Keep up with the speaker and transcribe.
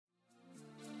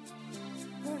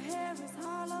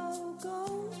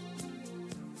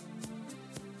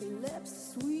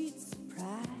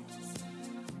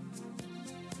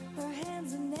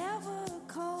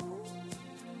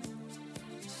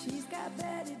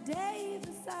Davis,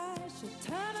 I should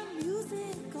turn the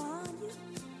music on you.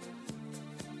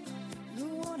 You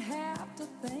won't have to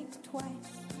think twice.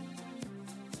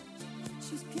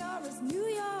 She's pure as New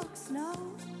York snow.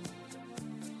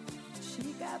 She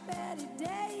got Betty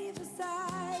Davis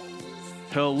eyes.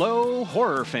 Hello,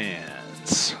 horror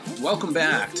fans. Welcome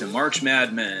back to March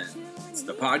Madmen. It's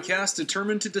the podcast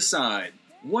determined to decide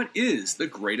what is the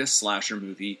greatest slasher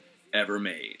movie ever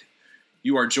made.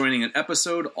 You are joining an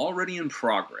episode already in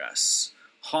progress.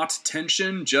 Hot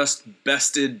tension just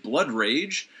bested Blood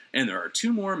Rage, and there are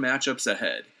two more matchups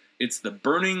ahead. It's The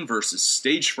Burning versus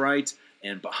Stage Fright,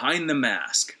 and Behind the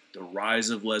Mask, The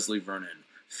Rise of Leslie Vernon,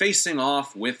 facing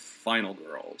off with Final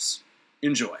Girls.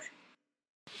 Enjoy.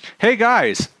 Hey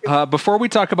guys, before we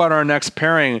talk about our next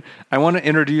pairing, I want to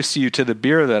introduce you to the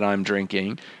beer that I'm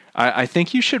drinking. I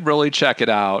think you should really check it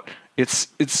out.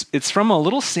 It's from a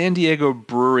little San Diego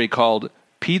brewery called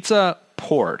Pizza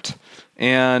Port,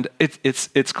 and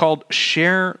it's called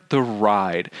Share the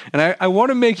Ride. And I want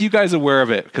to make you guys aware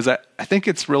of it because I think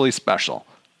it's really special.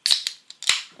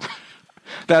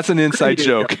 That's an inside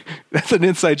joke. That's an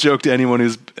inside joke to anyone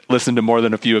who's listened to more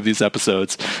than a few of these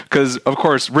episodes. Because, of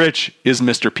course, Rich is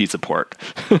Mr. Pizza Port.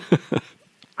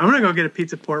 I'm going to go get a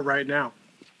Pizza Port right now.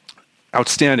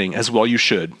 Outstanding, as well you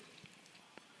should.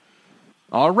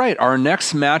 All right, our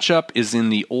next matchup is in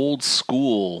the Old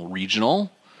School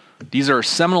Regional. These are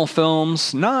seminal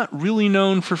films, not really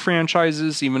known for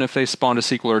franchises, even if they spawned a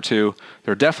sequel or two.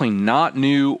 They're definitely not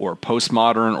new or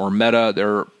postmodern or meta.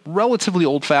 They're relatively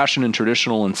old-fashioned and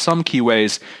traditional in some key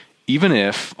ways, even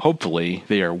if, hopefully,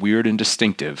 they are weird and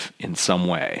distinctive in some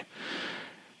way.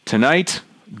 Tonight,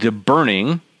 The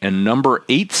Burning and number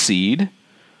 8 seed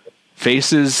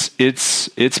faces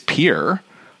its peer,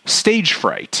 Stage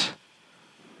Fright,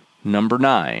 number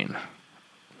 9.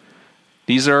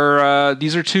 These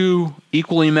are two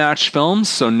equally matched films,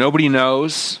 so nobody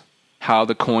knows how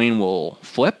the coin will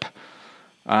flip.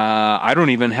 I don't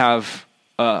even have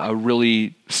a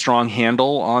really strong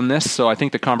handle on this, so I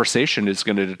think the conversation is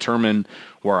going to determine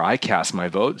where I cast my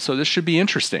vote, so this should be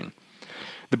interesting.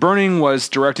 The Burning was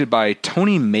directed by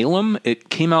Tony Maylam. It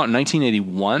came out in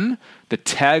 1981. The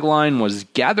tagline was,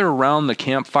 "Gather around the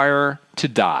campfire to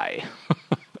die."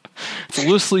 It's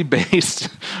loosely based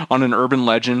on an urban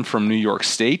legend from New York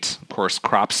State. Of course,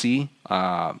 Cropsey.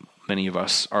 Many of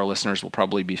us, our listeners, will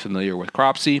probably be familiar with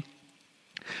Cropsey.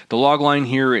 The logline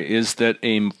here is that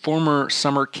a former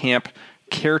summer camp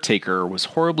caretaker was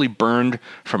horribly burned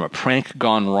from a prank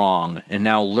gone wrong and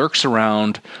now lurks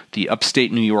around the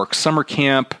upstate New York summer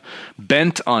camp,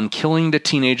 bent on killing the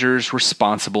teenagers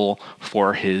responsible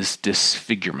for his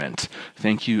disfigurement.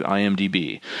 Thank you,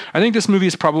 IMDb. I think this movie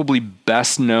is probably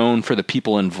best known for the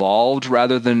people involved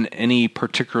rather than any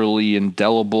particularly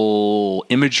indelible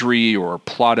imagery or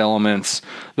plot elements,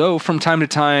 though from time to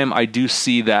time I do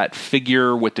see that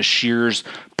figure with the shears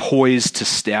poised to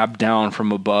stab down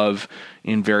from above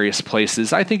in various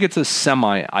places. I think it's a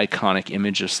semi-iconic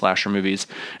image of slasher movies.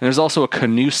 And there's also a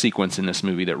canoe sequence in this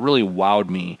movie that really wowed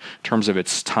me in terms of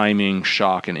its timing,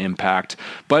 shock, and impact.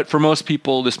 But for most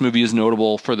people, this movie is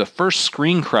notable for the first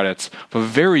screen credits of a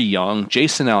very young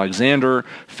Jason Alexander,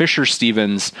 Fisher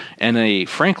Stevens, and a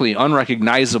frankly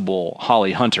unrecognizable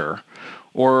Holly Hunter.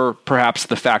 Or perhaps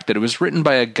the fact that it was written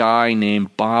by a guy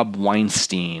named Bob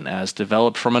Weinstein, as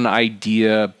developed from an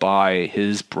idea by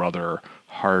his brother,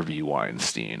 Harvey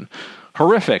Weinstein.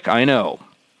 Horrific, I know.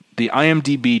 The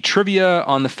IMDb trivia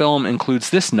on the film includes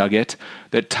this nugget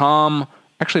that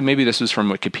actually maybe this was from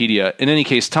Wikipedia. In any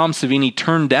case, Tom Savini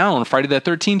turned down Friday the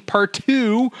 13th Part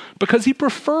 2 because he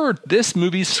preferred this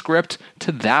movie's script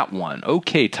to that one.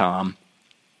 Okay, Tom.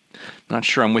 Not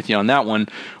sure I'm with you on that one.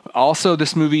 Also,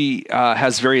 this movie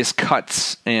has various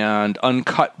cuts and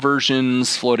uncut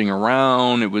versions floating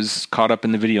around. It was caught up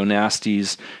in the video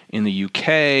nasties in the UK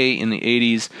in the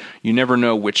 80s. You never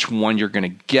know which one you're going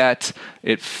to get.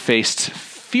 It faced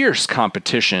fierce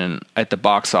competition at the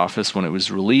box office when it was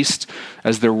released,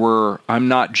 as there were, I'm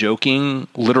not joking,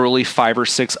 literally 5 or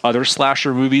 6 other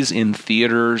slasher movies in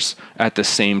theaters at the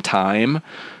same time.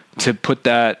 To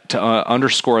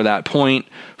underscore that point,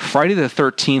 Friday the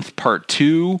 13th Part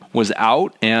 2 was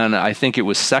out, and I think it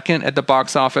was second at the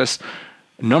box office.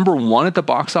 Number 1 at the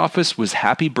box office was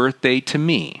Happy Birthday to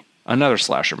Me, another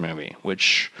slasher movie,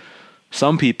 which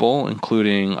some people,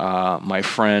 including my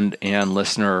friend and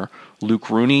listener Luke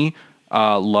Rooney,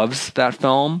 loves that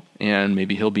film, and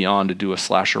maybe he'll be on to do a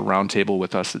slasher roundtable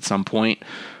with us at some point.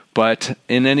 But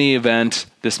in any event,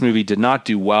 this movie did not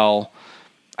do well.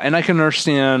 And I can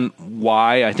understand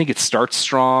why. I think it starts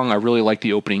strong. I really like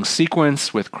the opening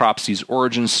sequence with Cropsy's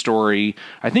origin story.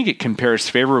 I think it compares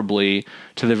favorably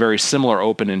to the very similar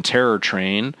open in Terror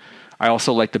Train. I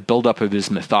also like the buildup of his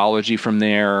mythology from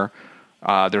there.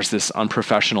 There's this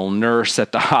unprofessional nurse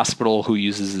at the hospital who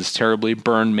uses this terribly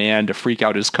burned man to freak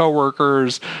out his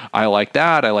coworkers. I like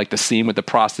that. I like the scene with the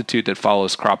prostitute that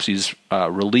follows Cropsy's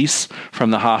release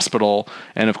from the hospital.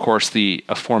 And, of course, the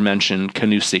aforementioned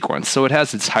canoe sequence. So it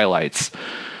has its highlights.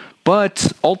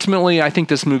 But ultimately, I think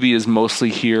this movie is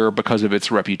mostly here because of its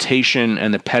reputation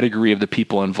and the pedigree of the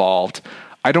people involved.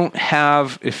 I don't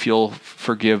have, if you'll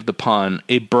forgive the pun,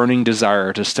 a burning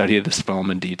desire to study this film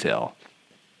in detail.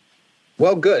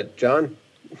 Well, good, John.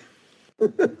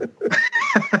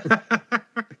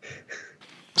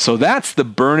 So that's The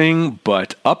Burning,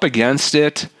 but up against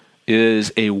it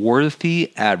is A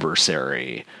Worthy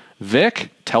Adversary. Vic,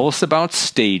 tell us about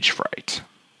Stage Fright.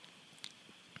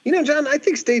 You know, John, I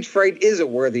think Stage Fright is a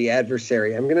worthy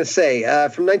adversary. I'm going to say,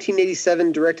 from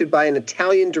 1987, directed by an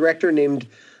Italian director named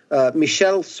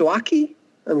Michele Soachi.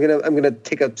 I'm gonna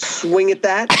take a swing at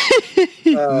that.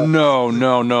 No.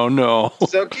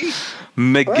 Soachi?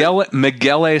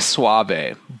 Miguel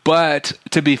Suave. But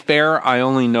to be fair, I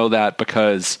only know that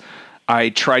because I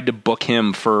tried to book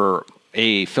him for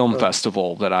a film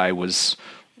festival that I was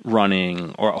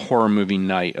running, or a horror movie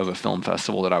night of a film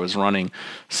festival that I was running.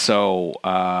 So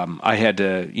I had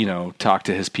to, talk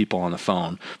to his people on the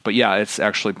phone. But yeah, it's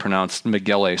actually pronounced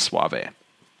Miguel Suave.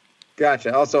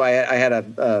 Gotcha. Also, I had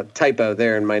a typo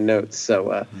there in my notes,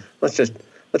 so let's just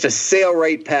sail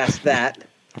right past that.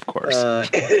 Of course.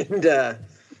 And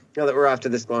now that we're off to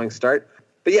this long start,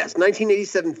 but yes,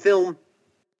 1987 film.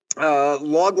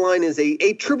 Logline is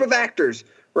a troupe of actors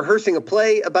rehearsing a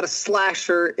play about a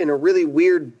slasher in a really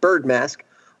weird bird mask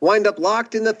wind up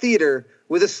locked in the theater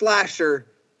with a slasher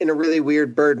in a really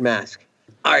weird bird mask.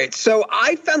 All right, so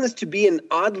I found this to be an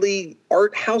oddly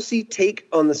art housey take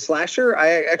on the slasher.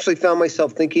 I actually found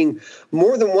myself thinking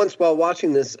more than once while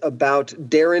watching this about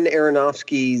Darren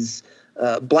Aronofsky's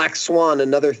Black Swan,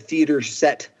 another theater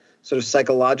set sort of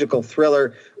psychological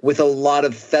thriller with a lot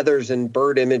of feathers and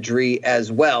bird imagery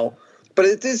as well. But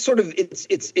it is sort of it's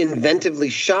inventively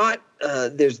shot.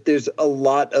 There's a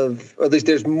lot of, or at least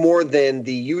there's more than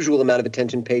the usual amount of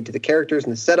attention paid to the characters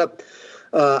and the setup.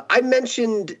 I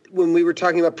mentioned when we were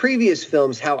talking about previous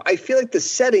films how I feel like the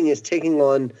setting is taking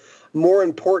on more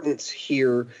importance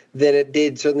here than it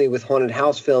did certainly with haunted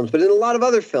house films, but in a lot of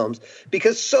other films,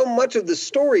 because so much of the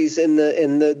stories and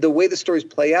the way the stories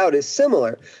play out is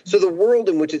similar. So the world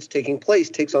in which it's taking place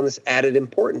takes on this added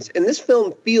importance. And this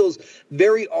film feels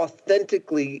very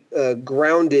authentically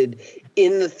grounded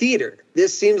in the theater.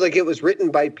 This seems like it was written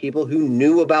by people who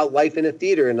knew about life in a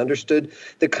theater and understood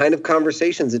the kind of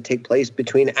conversations that take place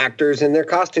between actors and their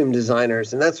costume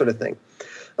designers and that sort of thing.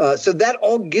 So that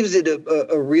all gives it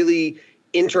a really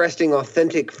interesting,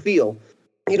 authentic feel.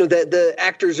 You know, the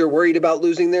actors are worried about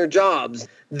losing their jobs.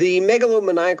 The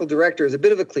megalomaniacal director is a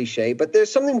bit of a cliche, but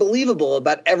there's something believable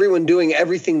about everyone doing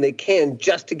everything they can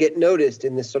just to get noticed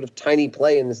in this sort of tiny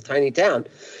play in this tiny town.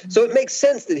 So it makes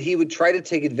sense that he would try to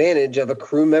take advantage of a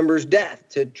crew member's death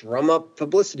to drum up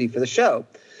publicity for the show.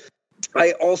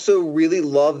 I also really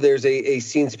love there's a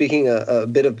scene, speaking a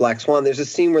bit of Black Swan, there's a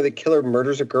scene where the killer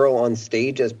murders a girl on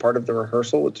stage as part of the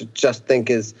rehearsal, which I just think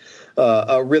is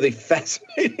a really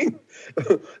fascinating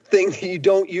thing that you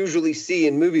don't usually see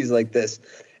in movies like this.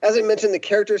 As I mentioned, the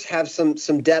characters have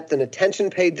some depth and attention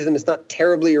paid to them. It's not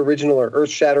terribly original or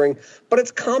earth-shattering, but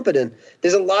it's competent.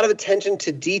 There's a lot of attention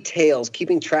to details,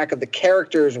 keeping track of the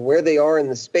characters, where they are in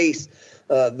the space,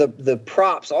 the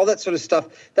props, all that sort of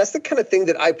stuff. That's the kind of thing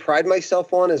that I pride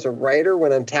myself on as a writer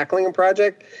when I'm tackling a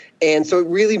project. And so it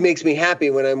really makes me happy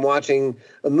when I'm watching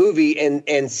a movie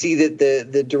and see that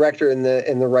the director and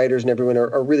the writers and everyone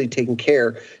are really taking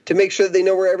care to make sure that they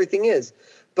know where everything is.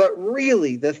 But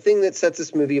really, the thing that sets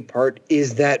this movie apart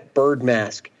is that bird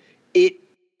mask. It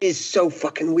is so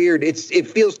fucking weird. It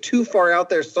feels too far out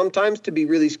there sometimes to be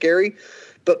really scary,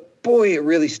 but boy, it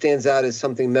really stands out as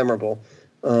something memorable.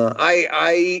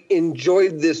 I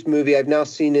enjoyed this movie. I've now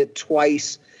seen it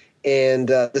twice, and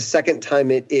the second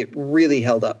time it really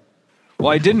held up. Well,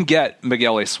 I didn't get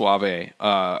Miguel Suave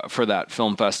for that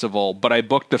film festival, but I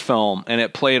booked the film, and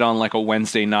it played on like a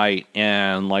Wednesday night,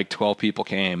 and like 12 people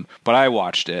came. But I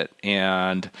watched it,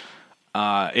 and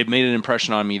it made an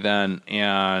impression on me then,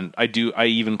 and I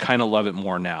even kind of love it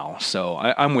more now. So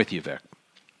I'm with you, Vic.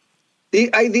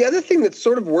 The other thing that's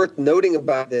sort of worth noting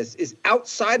about this is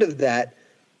outside of that,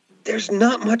 there's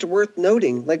not much worth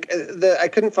noting. Like I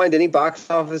couldn't find any box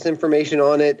office information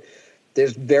on it.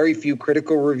 There's very few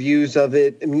critical reviews of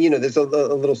it. I mean, there's a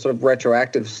little sort of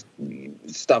retroactive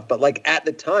stuff, but like at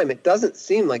the time, it doesn't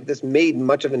seem like this made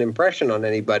much of an impression on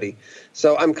anybody.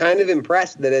 So I'm kind of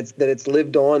impressed that it's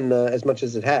lived on as much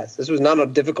as it has. This was not a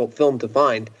difficult film to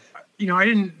find. I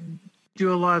didn't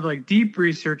do a lot of like deep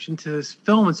research into this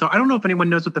film, and so I don't know if anyone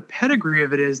knows what the pedigree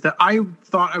of it is. That I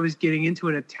thought I was getting into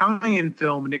an Italian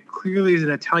film, and it clearly is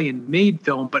an Italian-made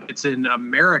film, but it's an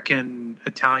American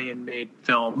Italian-made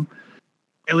film.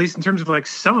 At least in terms of like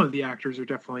some of the actors are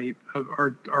definitely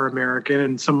are American,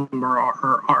 and some of them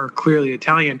are clearly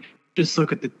Italian. Just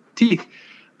look at the teeth.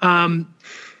 I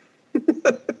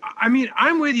mean,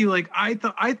 I'm with you. Like, I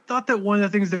thought that one of the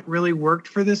things that really worked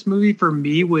for this movie for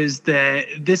me was that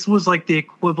this was like the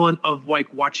equivalent of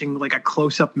like watching like a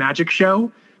close-up magic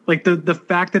show. Like the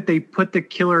fact that they put the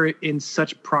killer in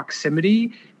such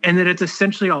proximity and that it's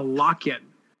essentially a lock-in.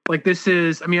 Like this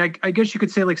is, I mean, I guess you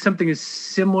could say like something is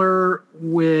similar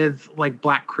with like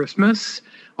Black Christmas,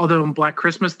 although in Black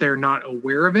Christmas they're not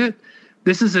aware of it.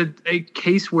 This is a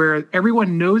case where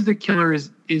everyone knows the killer is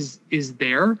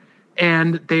there,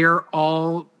 and they are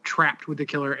all trapped with the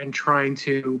killer and trying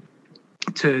to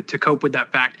cope with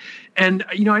that fact. And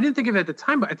I didn't think of it at the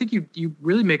time, but I think you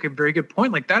really make a very good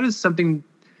point. Like that is something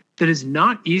that is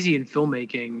not easy in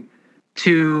filmmaking,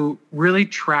 to really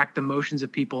track the motions of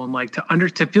people and like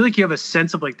to feel like you have a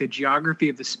sense of like the geography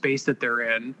of the space that they're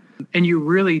in. And you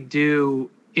really do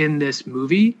in this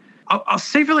movie. I'll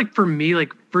say for me,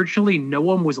 like virtually no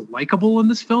one was likable in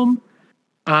this film.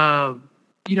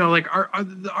 Like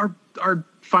our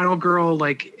final girl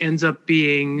like ends up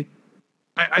being,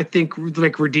 I think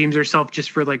like redeems herself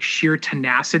just for like sheer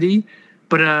tenacity.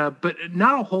 But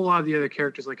not a whole lot of the other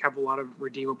characters like have a lot of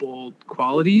redeemable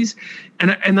qualities,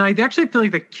 and I actually feel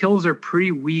like the kills are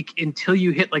pretty weak until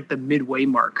you hit like the midway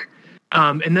mark,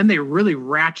 and then they really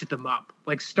ratchet them up,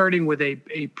 like starting with a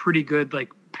pretty good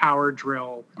like power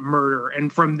drill murder,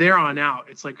 and from there on out,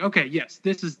 it's like okay, yes,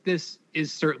 this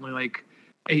is certainly like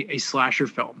a slasher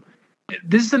film.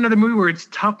 This is another movie where it's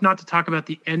tough not to talk about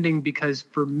the ending because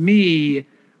for me,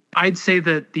 I'd say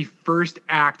that the first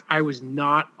act I was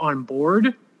not on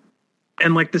board,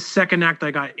 and like the second act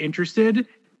I got interested,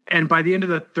 and by the end of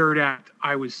the third act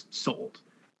I was sold.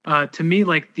 To me,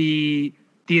 like the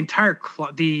entire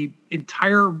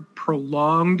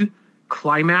prolonged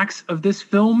climax of this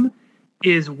film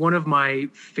is one of my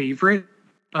favorite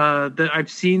that I've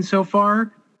seen so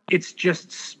far. It's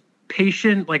just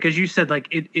patient, like as you said, like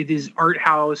it is art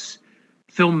house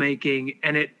filmmaking,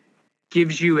 and it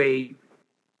gives you a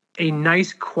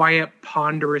nice, quiet,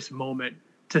 ponderous moment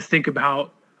to think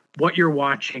about what you're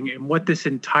watching and what this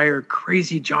entire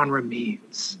crazy genre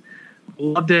means.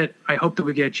 Loved it. I hope that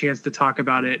we get a chance to talk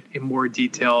about it in more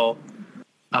detail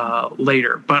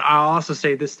later. But I'll also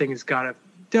say this thing has got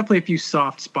definitely a few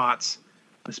soft spots,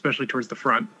 especially towards the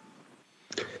front.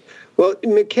 Well,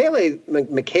 Michele,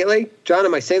 John,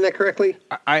 am I saying that correctly?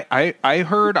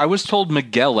 I was told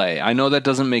Miguel. I know that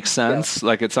doesn't make sense. Yeah.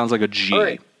 Like it sounds like a G. All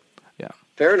right. Yeah.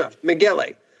 Fair enough. Miguel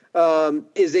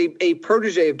is a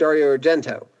protege of Dario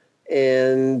Argento.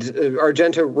 And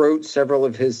Argento wrote several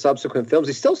of his subsequent films.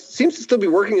 He still seems to still be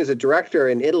working as a director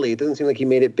in Italy. It doesn't seem like he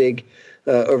made it big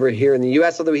over here in the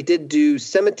U.S., although he did do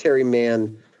Cemetery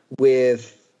Man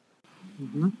with...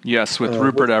 Mm-hmm. Yes, with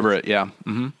Rupert Everett, yeah.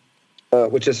 Mm-hmm.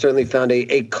 Which has certainly found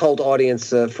a cult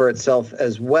audience for itself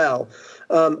as well.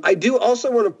 I do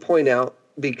also want to point out,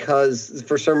 because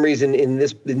for some reason in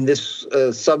this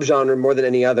subgenre more than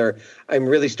any other, I'm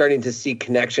really starting to see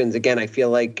connections. Again, I feel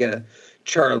like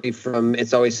Charlie from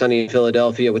It's Always Sunny in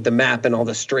Philadelphia with the map and all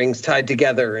the strings tied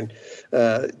together, and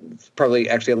it's probably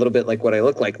actually a little bit like what I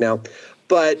look like now.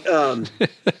 But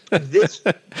this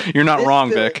you're not wrong,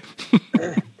 Vic.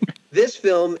 This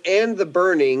film and The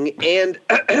Burning and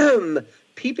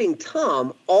Peeping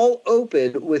Tom all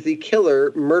open with the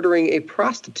killer murdering a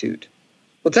prostitute.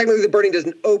 Well, technically, The Burning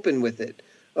doesn't open with it,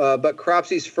 but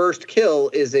Cropsy's first kill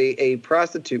is a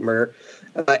prostitute murder.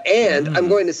 I'm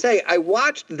going to say, I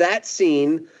watched that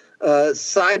scene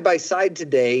side by side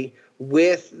today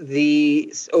with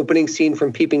the opening scene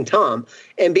from Peeping Tom.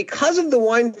 And because of the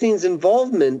Weinstein's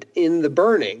involvement in The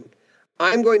Burning,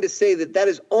 I'm going to say that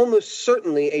is almost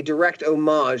certainly a direct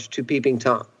homage to Peeping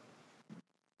Tom.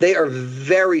 They are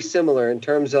very similar in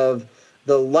terms of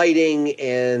the lighting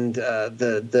and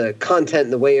the content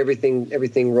and the way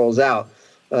everything rolls out.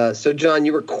 So, John,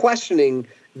 you were questioning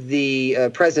the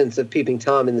presence of Peeping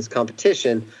Tom in this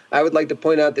competition. I would like to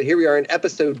point out that here we are in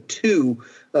episode 2,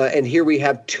 and here we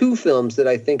have 2 films that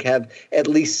I think have at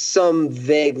least some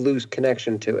vague, loose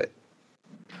connection to it.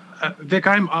 Vic,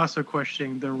 I'm also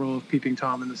questioning the role of Peeping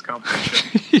Tom in this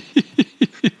competition.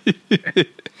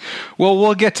 Well,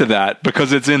 we'll get to that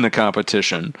because it's in the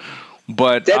competition.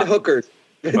 But Dead hookers.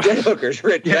 Dead hookers,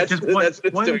 Rich. Yeah, that's just what it's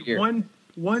doing here.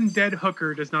 one dead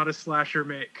hooker does not a slasher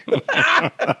make.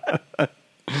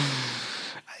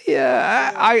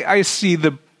 Yeah, I see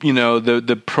the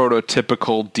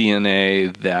prototypical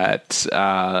DNA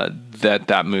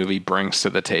that movie brings to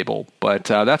the table, but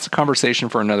that's a conversation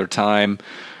for another time.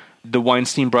 The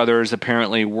Weinstein brothers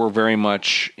apparently were very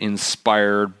much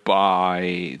inspired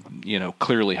by,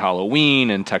 clearly Halloween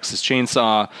and Texas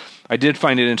Chainsaw. I did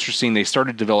find it interesting. They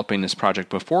started developing this project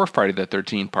before Friday the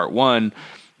 13th Part 1,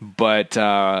 but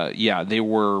they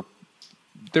were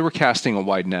casting a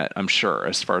wide net, I'm sure,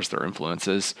 as far as their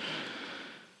influences.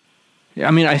 I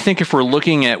mean, I think if we're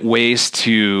looking at ways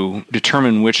to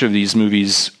determine which of these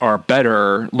movies are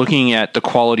better, looking at the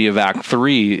quality of Act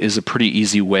 3 is a pretty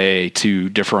easy way to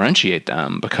differentiate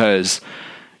them, because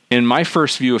in my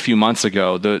first view a few months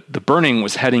ago, The Burning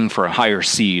was heading for a higher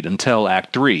seed until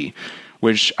Act 3,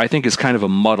 which I think is kind of a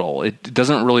muddle. It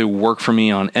doesn't really work for me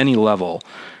on any level,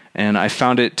 and I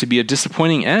found it to be a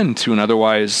disappointing end to an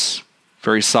otherwise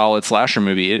very solid slasher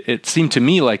movie. It seemed to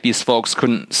me like these folks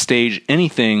couldn't stage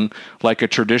anything like a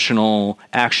traditional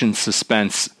action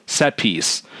suspense set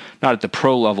piece, not at the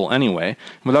pro level anyway.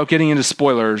 Without getting into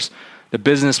spoilers, the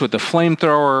business with the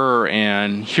flamethrower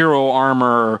and hero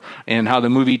armor and how the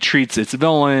movie treats its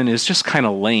villain is just kind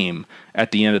of lame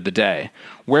at the end of the day.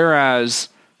 Whereas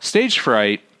Stage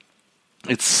Fright,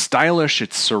 it's stylish,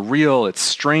 it's surreal, it's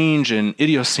strange and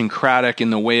idiosyncratic in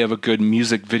the way of a good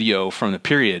music video from the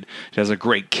period. It has a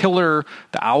great killer.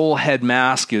 The owl head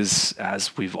mask is,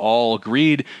 as we've all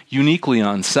agreed, uniquely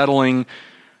unsettling.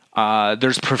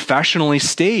 There's professionally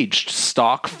staged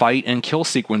stock fight and kill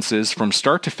sequences from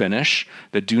start to finish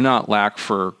that do not lack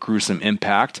for gruesome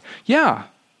impact. Yeah,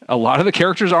 a lot of the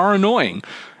characters are annoying.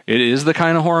 It is the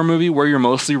kind of horror movie where you're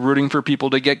mostly rooting for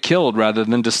people to get killed rather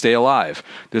than to stay alive.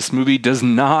 This movie does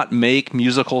not make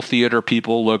musical theater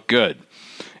people look good.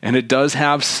 And it does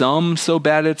have some so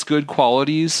bad it's good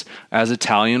qualities, as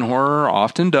Italian horror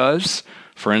often does.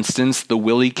 For instance, the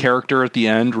Willie character at the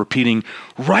end repeating,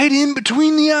 "right in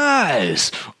between the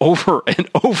eyes," over and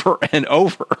over and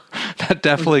over. That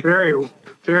definitely... Very,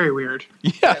 very weird.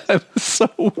 Yeah, it was so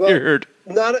weird.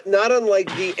 Not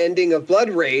unlike the ending of Blood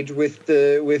Rage with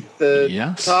the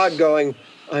yes. Todd going,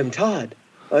 "I'm Todd,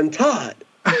 I'm Todd,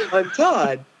 I'm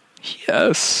Todd."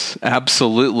 Yes,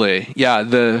 absolutely. Yeah,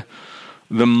 the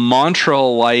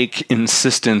mantra-like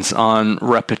insistence on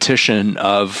repetition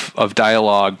of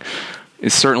dialogue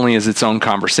is certainly its own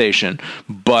conversation.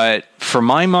 But for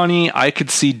my money, I could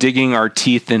see digging our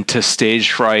teeth into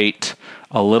Stage Fright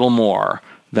a little more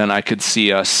than I could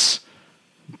see us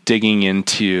digging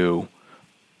into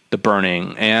The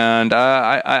Burning, and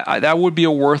I that would be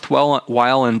a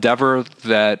worthwhile endeavor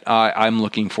that I'm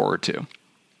looking forward to.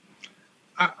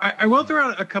 I will throw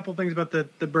out a couple things about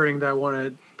the Burning that I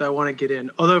want to get in.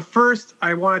 Although first,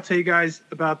 I want to tell you guys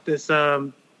about this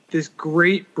this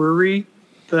great brewery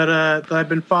that I've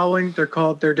been following.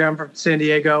 They're down from San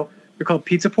Diego. They're called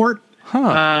Pizza Port.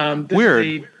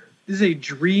 Weird. This is a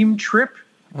dream trip.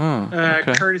 Oh,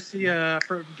 okay. Courtesy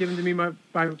given to me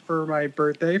for my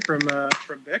birthday from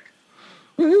Vic.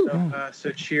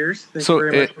 So cheers. Thank you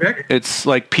very much, Vic. It's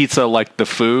like pizza, like the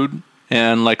food,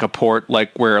 and like a port,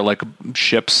 like where like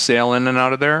ships sail in and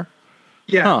out of there.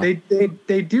 Yeah,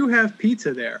 they do have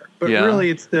pizza there, but really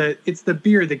it's the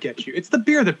beer that gets you. It's the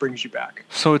beer that brings you back.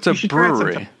 So it's a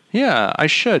brewery. Yeah, I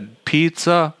should.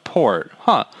 Pizza Port.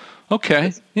 Huh.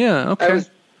 Okay. Yeah. Okay.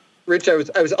 Rich, I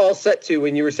was all set to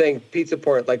when you were saying Pizza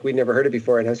Port like we'd never heard it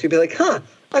before, and I was be like,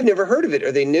 I've never heard of it.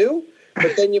 Are they new?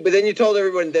 But then you told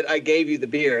everyone that I gave you the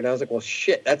beer, and I was like, well,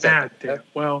 shit, that's it.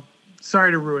 Well,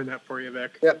 sorry to ruin that for you,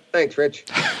 Vic. Yep, thanks, Rich.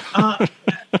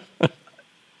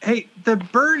 Hey, The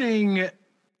Burning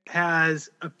has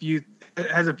a few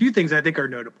things I think are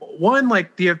notable. One,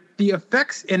 like the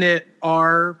effects in it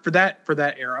are for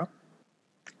that era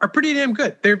are pretty damn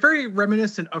good. They're very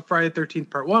reminiscent of Friday the 13th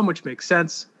Part 1, which makes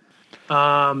sense.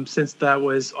 Since that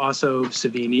was also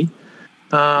Savini.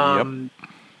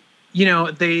 You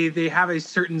know, they have a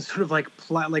certain sort of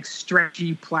like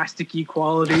stretchy, plasticky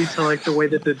quality to like the way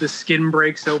that the skin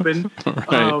breaks open.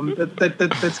 Right.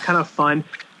 That's kind of fun.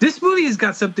 This movie has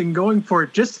got something going for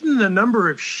it just in the number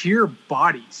of sheer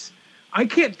bodies. I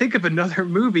can't think of another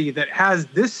movie that has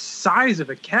this size of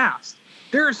a cast.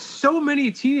 There are so many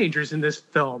teenagers in this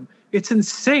film. It's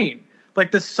insane.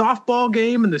 Like the softball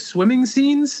game and the swimming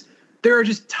scenes, there are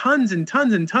just tons and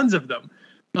tons and tons of them.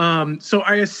 So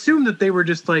I assume that they were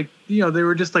just like,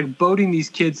 boating these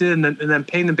kids in and then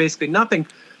paying them basically nothing.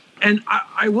 And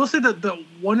I will say that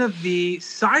one of the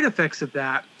side effects of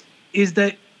that is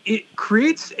that it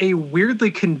creates a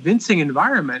weirdly convincing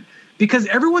environment because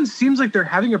everyone seems like they're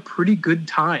having a pretty good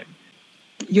time.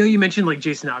 You know, you mentioned like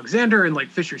Jason Alexander and like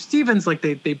Fisher Stevens, like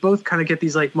they both kind of get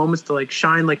these like moments to like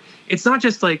shine. Like it's not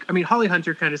just like, I mean, Holly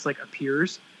Hunter kind of just like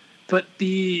appears, but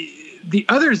the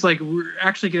others like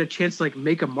actually get a chance to like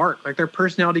make a mark. Like their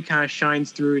personality kind of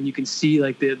shines through, and you can see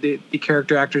like the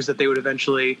character actors that they would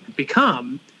eventually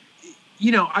become.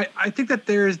 You know, I think that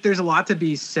there's a lot to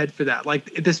be said for that.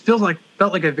 Like this felt like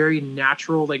a very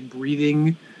natural, like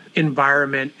breathing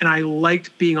environment, and I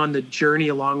liked being on the journey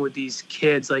along with these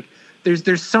kids. Like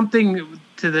there's something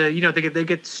to the, you know, they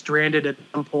get stranded at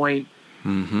some point,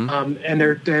 and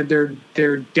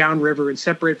they're downriver and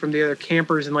separate from the other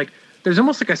campers, and like there's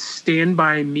almost like a Stand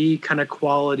By Me kind of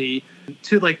quality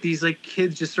to like these like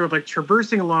kids just sort of like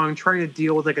traversing along, trying to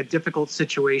deal with like a difficult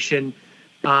situation.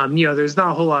 You know, there's not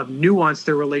a whole lot of nuance to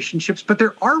their relationships, but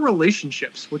there are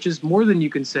relationships, which is more than you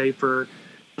can say for,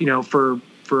 you know, for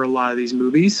a lot of these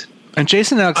movies. And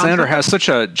Jason Alexander has such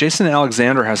a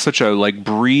like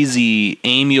breezy,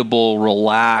 amiable,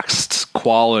 relaxed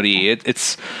quality.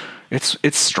 It's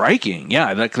striking.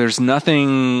 Yeah, like there's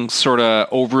nothing sort of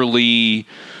overly.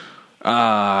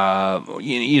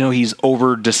 You know, he's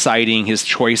over deciding his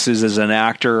choices as an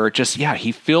actor. Just, yeah,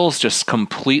 he feels just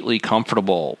completely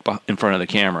comfortable in front of the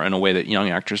camera in a way that young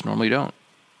actors normally don't.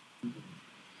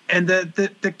 And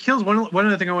the kills, one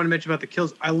other thing I want to mention about the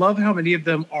kills, I love how many of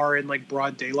them are in like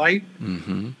broad daylight.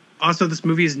 Mm-hmm. Also, this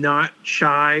movie is not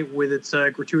shy with its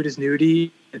gratuitous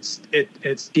nudity. It's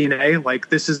DNA. Like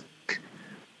this is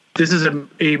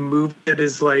a movie that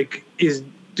is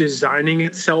designing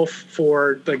itself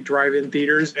for like drive-in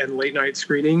theaters and late night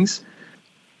screenings.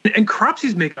 And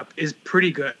Cropsy's makeup is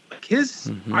pretty good. Like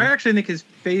I actually think his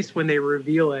face when they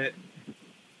reveal it,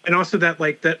 and also that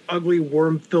like that ugly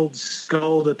worm-filled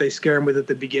skull that they scare him with at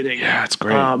the beginning. Yeah, it's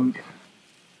great.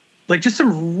 Like just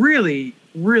some really,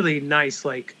 really nice,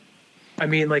 like, I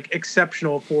mean, like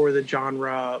exceptional for the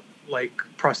genre, like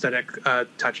prosthetic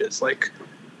touches. Like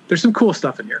there's some cool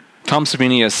stuff in here. Tom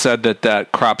Savini has said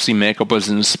that Cropsy makeup was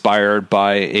inspired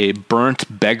by a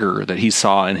burnt beggar that he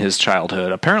saw in his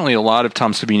childhood. Apparently, a lot of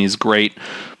Tom Savini's great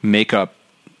makeup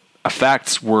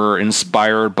effects were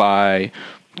inspired by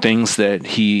things that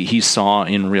he saw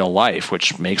in real life,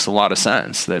 which makes a lot of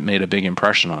sense. That made a big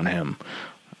impression on him.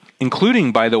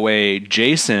 Including, by the way,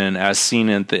 Jason, as seen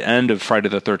at the end of Friday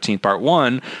the 13th Part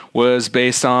 1, was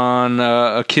based on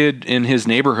a kid in his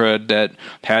neighborhood that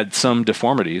had some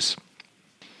deformities.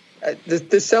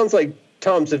 This sounds like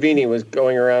Tom Savini was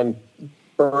going around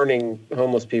burning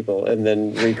homeless people and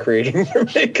then recreating their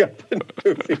makeup in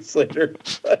movies later.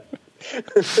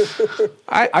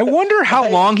 I wonder how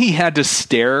long he had to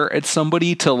stare at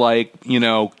somebody to, like, you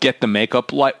know, get the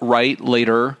makeup right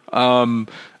later.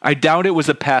 I doubt it was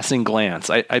a passing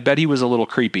glance. I bet he was a little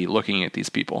creepy looking at these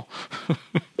people.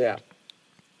 Yeah.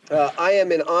 I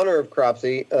am in honor of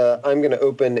Cropsy. I'm going to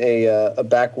open a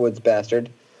Backwoods Bastard.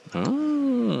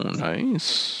 Oh,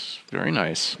 nice. Very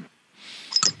nice.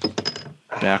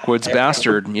 Backwoods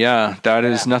Bastard. Yeah, that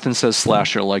is nothing says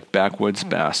slasher like Backwoods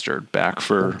Bastard. Back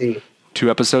for Indeed. 2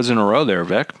 episodes in a row there,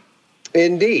 Vic.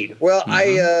 Indeed. Well,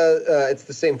 it's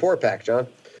the same 4-pack, John.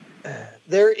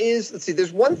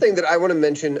 There's one thing that I want to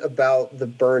mention about The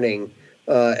Burning,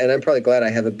 and I'm probably glad I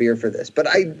have a beer for this, but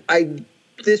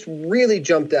this really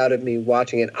jumped out at me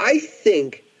watching it. I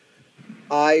think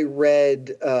I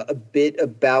read a bit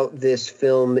about this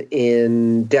film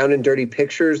in Down and Dirty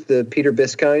Pictures, the Peter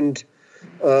Biskind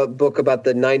book about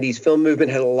the 90s film movement.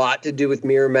 Had a lot to do with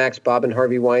Miramax, Bob and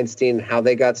Harvey Weinstein, how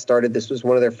they got started. This was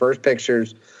one of their first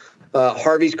pictures.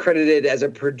 Harvey's credited as a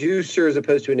producer as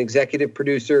opposed to an executive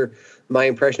producer. My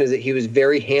impression is that he was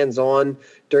very hands-on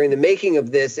during the making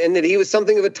of this and that he was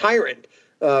something of a tyrant.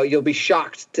 You'll be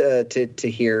shocked to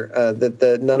hear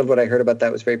that none of what I heard about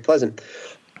that was very pleasant.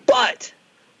 But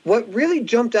what really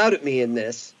jumped out at me in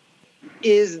this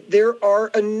is there are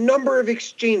a number of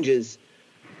exchanges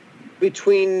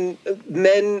between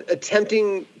men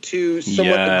attempting to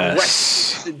somewhat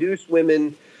aggressively seduce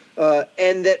women,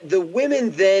 and that the women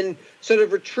then sort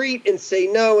of retreat and say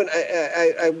no. And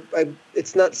I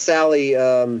it's not Sally,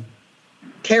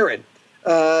 Karen.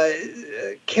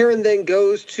 Karen then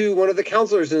goes to one of the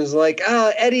counselors and is like,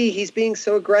 Eddie, he's being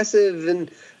so aggressive,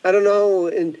 and I don't know.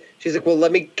 And she's like, well,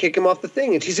 let me kick him off the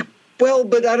thing. And she's like, well,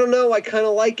 but I don't know. I kind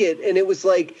of like it. And it was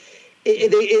like,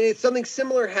 something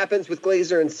similar happens with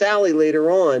Glazer and Sally later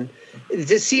on.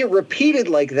 To see it repeated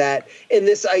like that, and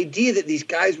this idea that these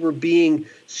guys were being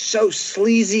so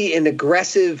sleazy and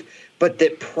aggressive, but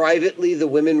that privately the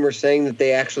women were saying that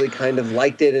they actually kind of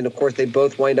liked it. And of course, they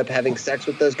both wind up having sex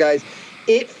with those guys.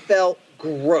 It felt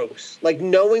gross. Like,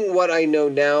 knowing what I know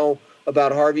now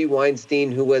about Harvey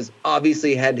Weinstein, who was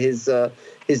obviously had his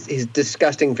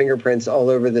disgusting fingerprints all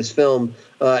over this film,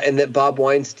 and that Bob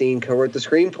Weinstein co-wrote the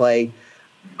screenplay,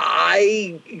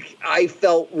 I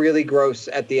felt really gross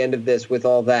at the end of this with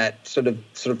all that sort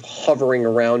of hovering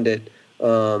around it.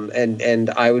 And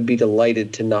I would be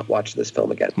delighted to not watch this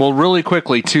film again. Well, really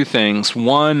quickly, two things.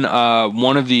 One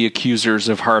of the accusers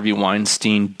of Harvey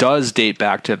Weinstein does date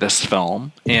back to this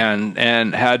film and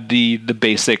had the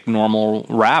basic normal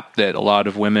rap that a lot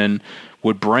of women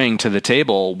would bring to the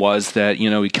table, was that,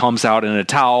 he comes out in a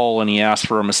towel and he asks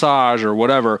for a massage or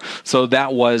whatever. So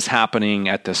that was happening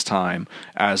at this time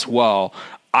as well.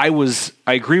 I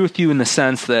agree with you in the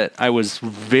sense that I was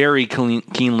very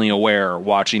keenly aware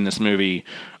watching this movie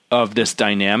of this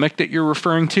dynamic that you're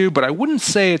referring to, but I wouldn't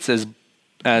say it's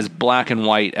as black and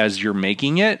white as you're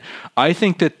making it. I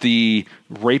think that the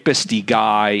rapist-y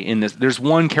guy in this, there's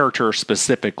one character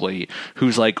specifically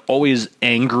who's like always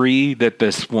angry that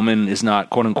this woman is not,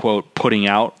 quote unquote, putting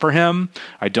out for him.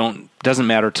 Doesn't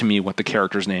matter to me what the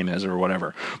character's name is or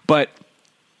whatever, but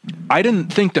I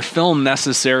didn't think the film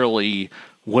necessarily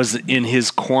was in his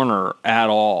corner at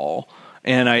all.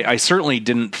 And I certainly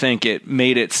didn't think it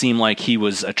made it seem like he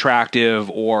was attractive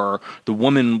or the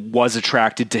woman was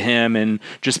attracted to him and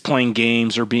just playing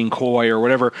games or being coy or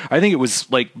whatever. I think it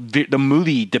was like the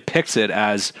movie depicts it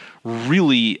as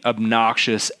really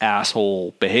obnoxious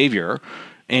asshole behavior,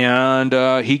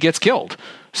 and he gets killed.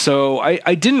 So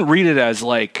I didn't read it as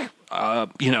like,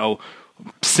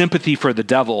 sympathy for the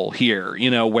devil here,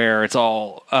 where it's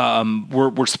all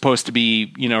we're supposed to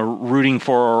be, rooting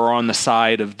for or on the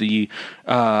side of the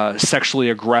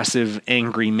sexually aggressive,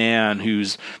 angry man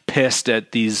who's pissed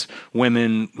at these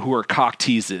women who are cock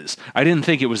teases. I didn't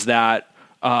think it was that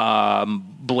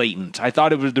blatant. I thought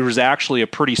there was actually a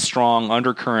pretty strong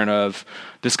undercurrent of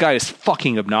this guy is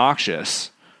fucking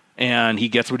obnoxious and he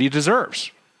gets what he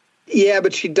deserves. Yeah,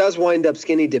 but she does wind up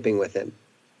skinny dipping with him.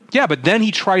 Yeah, but then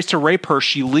he tries to rape her,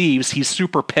 she leaves, he's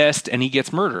super pissed, and he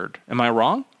gets murdered. Am I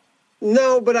wrong?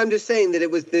 No, but I'm just saying that it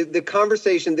was the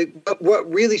conversation. What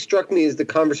really struck me is the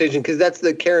conversation, because that's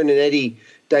the Karen and Eddie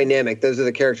dynamic. Those are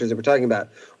the characters that we're talking about.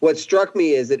 What struck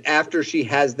me is that after she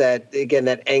has that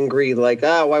angry, like,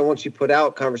 why won't you put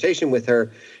out conversation with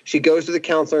her, she goes to the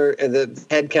counselor, and the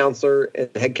head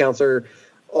counselor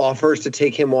offers to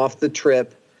take him off the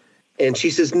trip, and she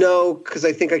says, no, because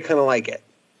I think I kind of like it.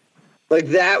 Like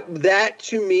that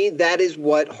to me, that is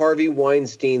what Harvey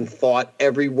Weinstein thought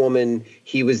every woman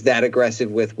he was that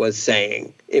aggressive with was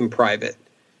saying in private.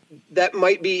 That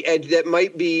might be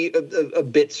a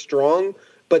bit strong,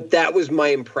 but that was my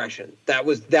impression. That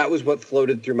was what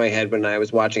floated through my head when I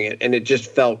was watching it, and it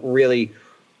just felt really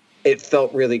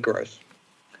gross.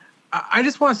 I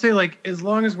just want to say, like, as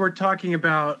long as we're talking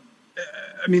about,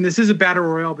 this is a battle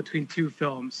royale between two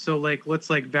films, so like let's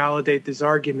validate this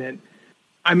argument.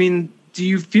 Do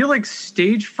you feel like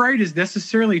Stage Fright is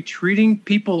necessarily treating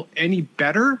people any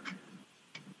better?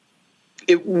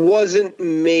 It wasn't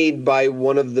made by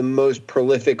one of the most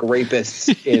prolific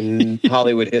rapists in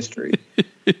Hollywood history.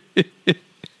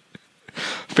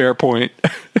 Fair point.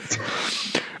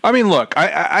 Look,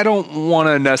 I don't want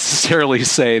to necessarily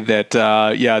say that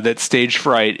that Stage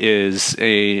Fright is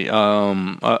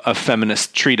a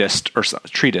feminist treatise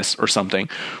or something,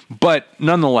 but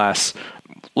nonetheless,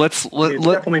 let's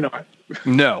definitely not.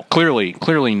 No,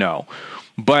 clearly no.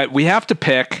 But we have to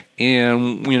pick,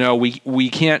 and we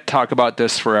can't talk about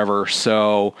this forever.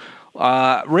 So,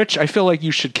 Rich, I feel like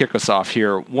you should kick us off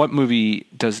here. What movie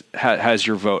has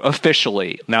your vote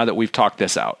officially now that we've talked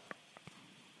this out?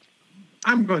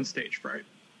 I'm going Stage Fright.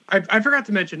 I forgot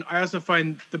to mention, I also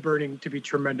find The Burning to be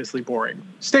tremendously boring.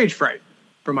 Stage Fright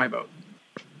for my vote.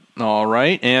 All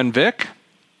right, and Vic?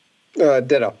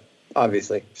 Ditto,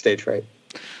 obviously, Stage Fright.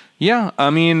 Yeah,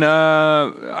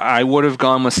 I would have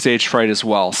gone with Stage Fright as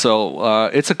well. So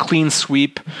it's a clean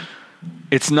sweep.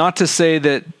 It's not to say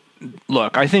that,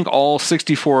 look, I think all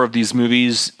 64 of these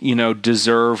movies,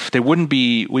 deserve,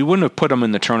 we wouldn't have put them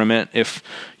in the tournament if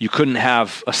you couldn't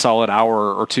have a solid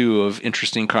hour or two of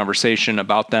interesting conversation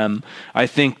about them. I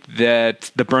think that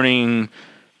The Burning,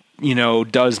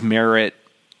 does merit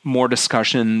more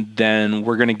discussion than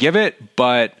we're going to give it,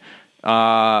 but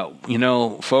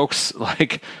folks,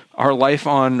 like, our life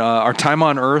on our time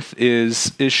on Earth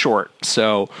is short,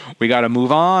 so we got to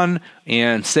move on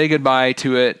and say goodbye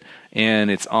to it,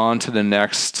 and it's on to the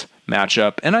next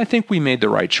matchup. And I think we made the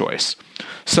right choice.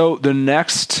 So the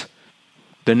next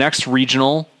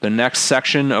regional, the next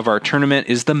section of our tournament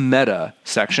is the meta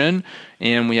section,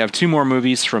 and we have two more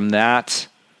movies from that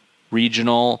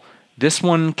regional. This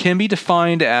one can be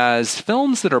defined as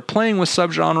films that are playing with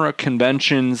subgenre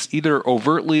conventions, either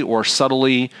overtly or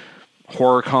subtly.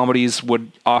 Horror comedies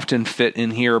would often fit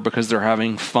in here because they're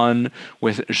having fun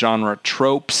with genre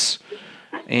tropes.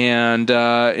 And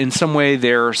in some way,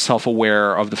 they're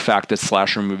self-aware of the fact that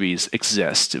slasher movies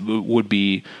exist. It would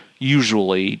be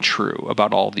usually true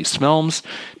about all of these films.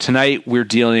 Tonight, we're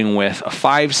dealing with a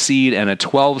 5 seed and a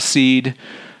 12 seed.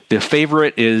 The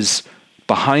favorite is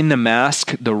Behind the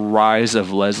Mask, The Rise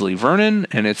of Leslie Vernon,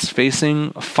 and it's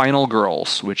facing Final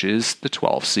Girls, which is the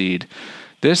 12 seed.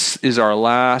 This is our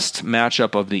last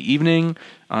matchup of the evening.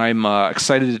 I'm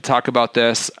excited to talk about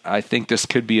this. I think this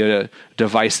could be a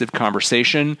divisive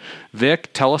conversation.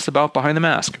 Vic, tell us about Behind the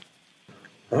Mask.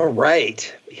 All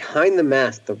right. Behind the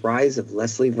Mask, The Rise of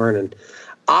Leslie Vernon.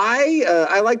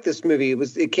 I like this movie.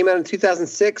 It came out in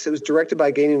 2006. It was directed by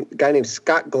a guy named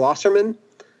Scott Glosserman.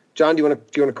 John, do you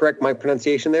want to correct my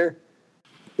pronunciation there?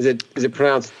 Is it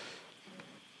pronounced?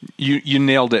 You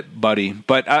nailed it, buddy.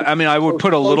 But I would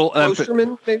put a little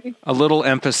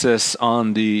emphasis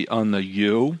on the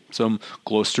U. Some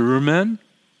Glosterman.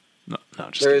 No,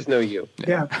 just there kidding. is no U.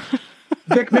 Yeah.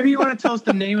 Vic, maybe you want to tell us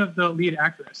the name of the lead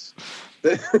actress.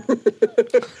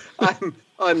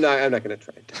 I'm not going to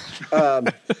try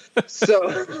it.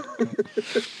 So.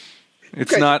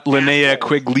 It's not Linnea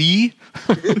Quigley.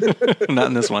 Not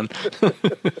in this one. You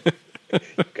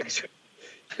guys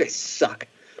suck.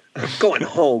 I'm going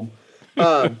home.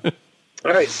 All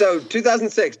right, so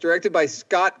 2006, directed by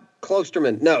Scott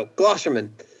Glosserman.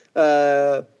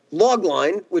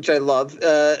 Logline, which I love,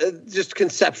 just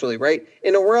conceptually, right?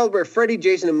 In a world where Freddy,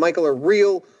 Jason, and Michael are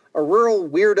real, a rural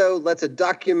weirdo lets a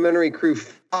documentary crew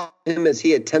follow him as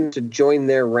he attempts to join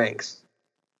their ranks.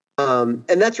 And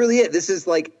that's really it. This is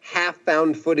like half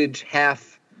found footage,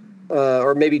 half,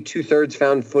 or maybe 2/3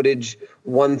 found footage,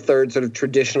 1/3 sort of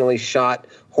traditionally shot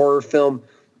horror film.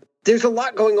 There's a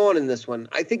lot going on in this one.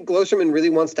 I think Glosserman really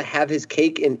wants to have his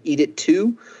cake and eat it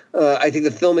too. I think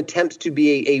the film attempts to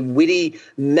be a witty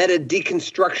meta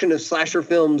deconstruction of slasher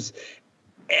films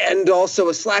and also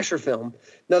a slasher film.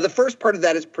 Now, the first part of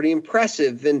that is pretty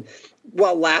impressive, and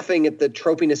while laughing at the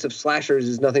tropiness of slashers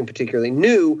is nothing particularly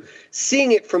new,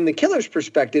 seeing it from the killer's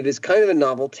perspective is kind of a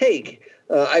novel take.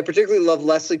 I particularly love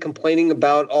Leslie complaining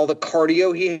about all the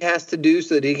cardio he has to do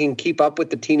so that he can keep up with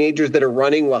the teenagers that are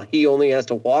running while he only has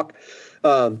to walk.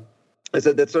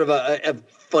 That's sort of a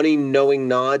funny knowing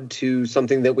nod to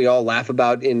something that we all laugh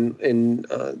about in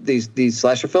these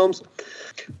slasher films.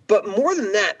 But more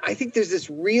than that, I think there's this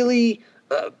really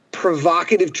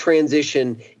provocative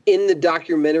transition in the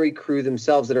documentary crew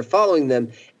themselves that are following them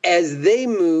as they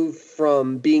move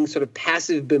from being sort of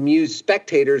passive, bemused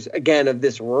spectators, again, of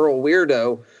this rural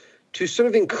weirdo, to sort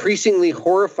of increasingly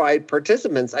horrified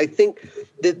participants. I think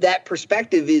that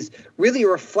perspective is really a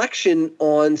reflection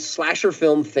on slasher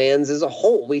film fans as a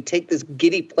whole. We take this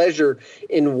giddy pleasure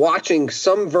in watching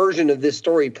some version of this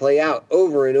story play out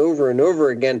over and over and over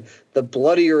again. The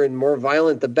bloodier and more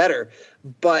violent, the better.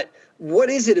 But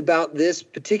what is it about this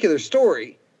particular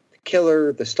story, the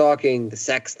killer, the stalking, the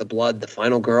sex, the blood, the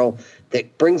final girl,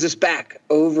 that brings us back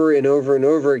over and over and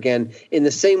over again in the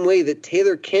same way that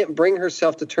Taylor can't bring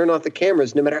herself to turn off the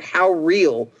cameras no matter how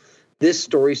real this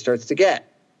story starts to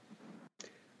get?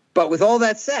 But with all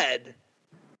that said,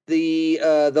 the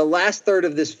last third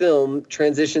of this film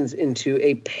transitions into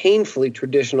a painfully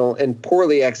traditional and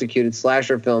poorly executed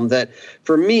slasher film that,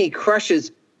 for me,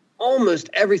 crushes almost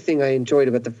everything I enjoyed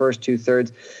about the first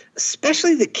 2/3,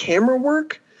 especially the camera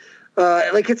work.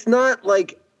 It's not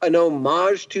like an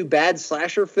homage to bad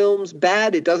slasher films.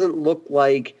 Bad. It doesn't look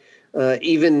like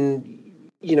even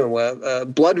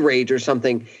Blood Rage or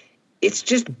something. It's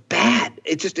just bad.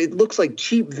 It looks like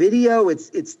cheap video.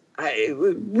 It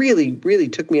really, really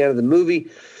took me out of the movie.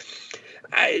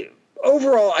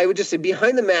 Overall, I would just say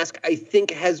Behind the Mask, I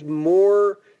think, has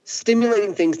more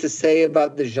stimulating things to say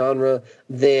about the genre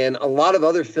than a lot of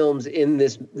other films in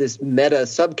this meta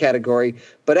subcategory.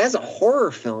 But as a horror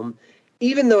film,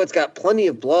 even though it's got plenty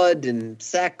of blood and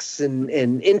sex and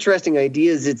interesting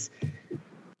ideas,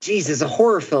 as a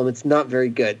horror film, it's not very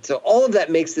good. So all of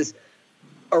that makes this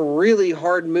a really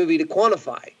hard movie to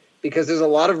quantify, because there's a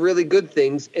lot of really good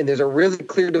things and there's a really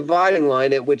clear dividing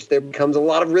line at which there becomes a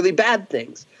lot of really bad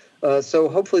things. So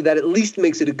hopefully that at least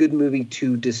makes it a good movie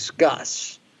to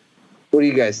discuss. What do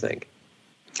you guys think?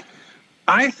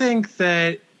 I think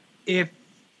that if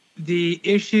the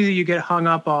issue that you get hung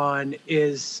up on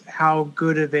is how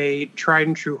good of a tried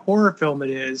and true horror film it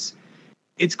is,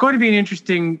 it's going to be an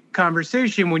interesting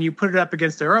conversation when you put it up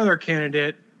against their other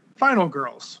candidate, Final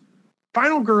Girls.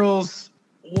 Final Girls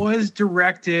was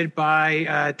directed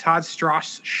by Todd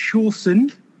Strauss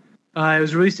Schulson, It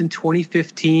was released in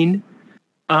 2015.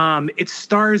 It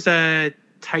stars Taissa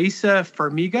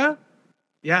Farmiga.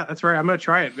 Yeah, that's right. I'm going to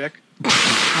try it, Vic.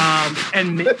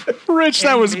 Rich,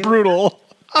 that was brutal.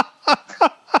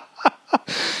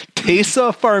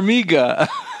 Taissa Farmiga.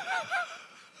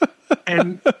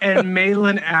 and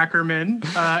Malin Ackerman.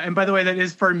 And by the way, that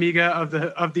is Farmiga of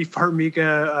the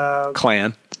Farmiga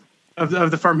clan. Of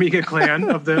the Farmiga clan,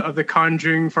 of the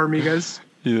Conjuring Farmigas.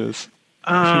 Yes.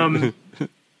 And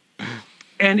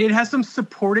it has some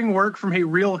supporting work from a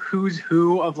real who's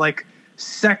who of like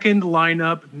second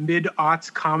lineup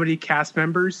mid-aughts comedy cast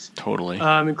members. Totally.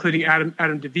 Including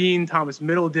Adam Devine, Thomas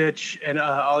Middleditch, and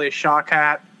Alia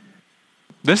Shawkat.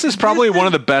 This is probably one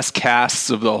of the best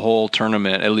casts of the whole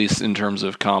tournament, at least in terms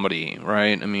of comedy,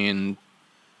 right? I mean,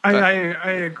 I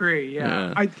agree.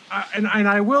 Yeah.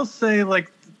 I will say,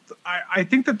 like, I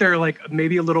think that they're like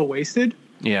maybe a little wasted.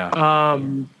 Yeah.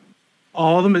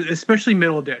 All of them, especially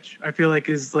Middleditch, I feel like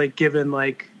is like given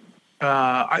like who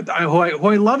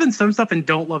I love in some stuff and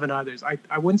don't love in others. I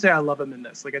wouldn't say I love him in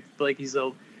this. Like I feel like he's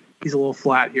a little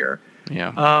flat here.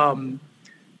 Yeah.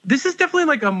 This is definitely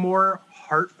like a more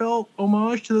heartfelt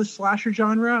homage to the slasher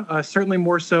genre, certainly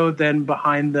more so than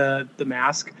Behind the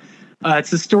Mask. It's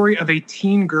the story of a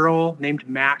teen girl named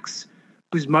Max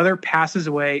whose mother passes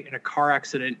away in a car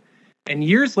accident, and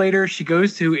years later she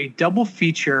goes to a double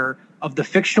feature of the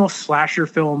fictional slasher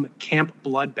film Camp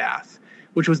Bloodbath,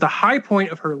 which was the high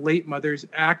point of her late mother's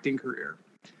acting career.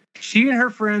 She and her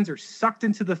friends are sucked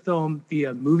into the film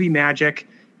via movie magic,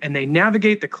 and they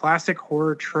navigate the classic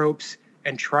horror tropes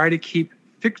and try to keep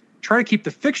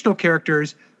the fictional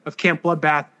characters of Camp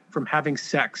Bloodbath from having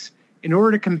sex in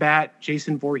order to combat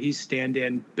Jason Voorhees'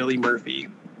 stand-in, Billy Murphy.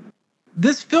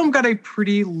 This film got a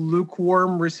pretty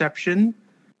lukewarm reception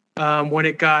when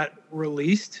it got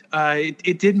released.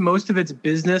 It did most of its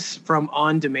business from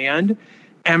on demand.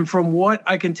 And from what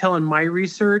I can tell in my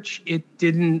research, it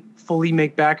didn't fully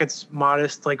make back its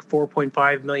modest like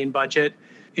 $4.5 million budget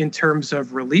in terms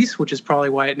of release, which is probably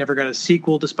why it never got a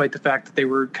sequel, despite the fact that they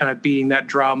were kind of beating that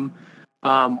drum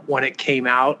when it came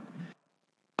out.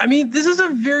 I mean, this is a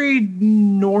very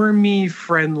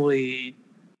normie-friendly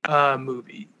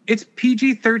movie. It's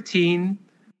PG-13.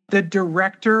 The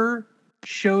director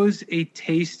shows a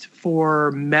taste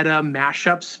for meta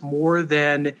mashups more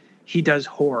than he does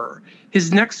horror.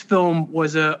 His next film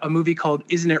was a movie called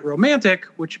Isn't It Romantic,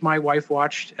 which my wife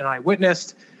watched and I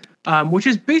witnessed, which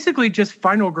is basically just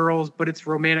Final Girls, but it's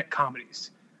romantic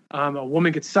comedies. A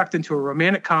woman gets sucked into a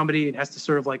romantic comedy and has to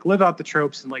sort of like live out the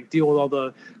tropes and like deal with all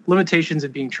the limitations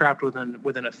of being trapped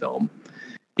within a film.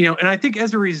 You know, and I think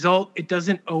as a result, it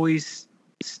doesn't always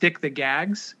stick the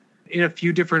gags in a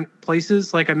few different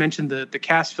places. Like I mentioned, the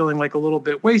cast feeling like a little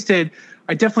bit wasted.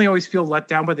 I definitely always feel let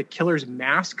down by the killer's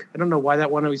mask. I don't know why that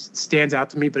one always stands out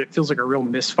to me, but it feels like a real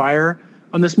misfire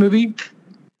on this movie.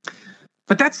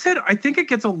 But that said, I think it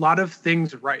gets a lot of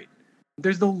things right.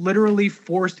 There's the literally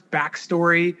forced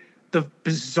backstory, the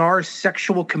bizarre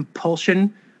sexual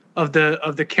compulsion of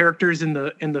the characters in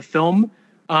the film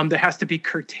that has to be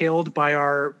curtailed by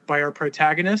our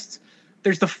protagonists.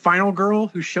 There's the final girl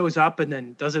who shows up and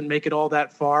then doesn't make it all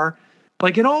that far.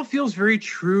 Like it all feels very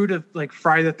true to like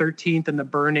Friday the 13th and The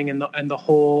Burning and the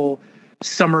whole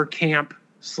summer camp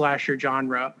slasher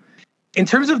genre. In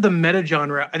terms of the meta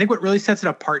genre, I think what really sets it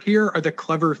apart here are the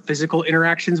clever physical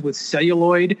interactions with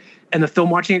celluloid and the film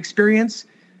watching experience.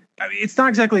 I mean, it's not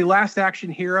exactly Last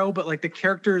Action Hero, but like the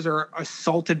characters are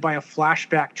assaulted by a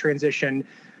flashback transition.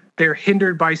 They're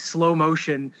hindered by slow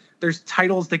motion. There's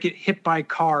titles that get hit by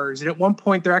cars. And at one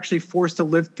point, they're actually forced to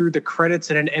live through the credits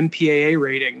at an MPAA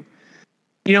rating.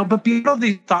 You know, but beyond all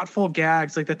these thoughtful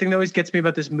gags, like the thing that always gets me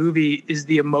about this movie is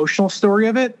the emotional story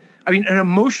of it. I mean, an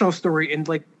emotional story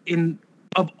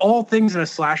of all things in a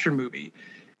slasher movie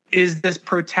is this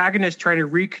protagonist trying to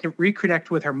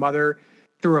reconnect with her mother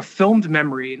through a filmed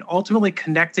memory and ultimately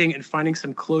connecting and finding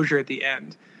some closure at the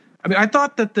end. I mean, I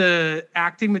thought that the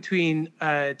acting between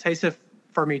Taissa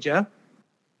Farmiga,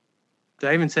 did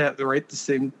I even say that right? The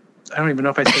same. I don't even know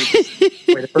if I said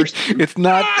it right the first time. It's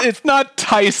not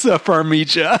Taissa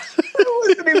Farmiga. That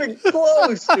wasn't even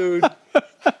close, dude.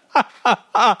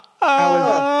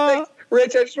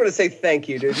 Rich, I just want to say thank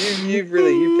you, dude. You've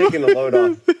taken the load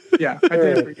off. Yeah, I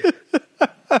did.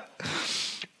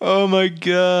 Oh my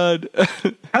god.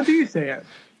 How do you say it?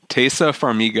 Taissa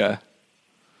Farmiga.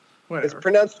 Whatever. It's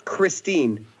pronounced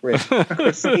Christine, Rich.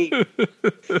 Christine.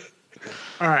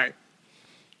 All right.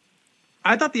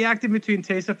 I thought the acting between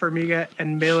Taissa Farmiga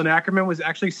and Malin Ackerman was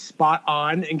actually spot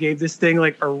on and gave this thing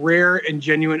like a rare and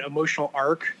genuine emotional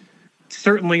arc.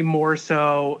 Certainly more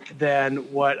so than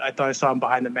what I thought I saw in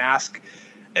Behind the Mask.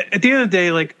 at the end of the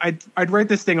day, like I'd write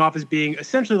this thing off as being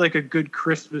essentially like a good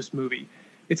Christmas movie.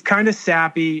 It's kind of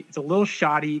sappy, it's a little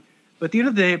shoddy, but at the end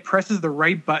of the day, it presses the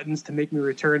right buttons to make me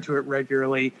return to it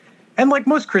regularly. And like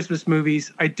most Christmas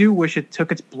movies, I do wish it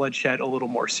took its bloodshed a little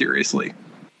more seriously.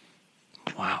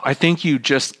 Wow. I think you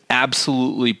just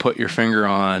absolutely put your finger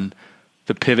on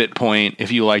the pivot point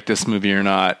if you like this movie or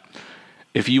not.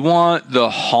 If you want the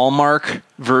Hallmark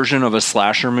version of a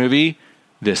slasher movie,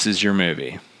 this is your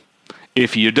movie.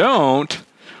 If you don't,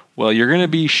 well, you're going to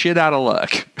be shit out of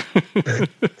luck.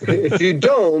 If you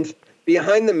don't,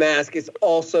 Behind the Mask is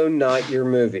also not your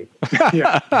movie.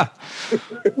 Yeah.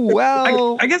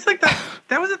 Well, I guess like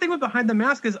that was the thing with Behind the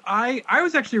Mask is I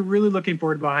was actually really looking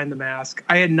forward to Behind the Mask.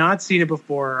 I had not seen it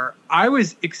before. I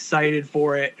was excited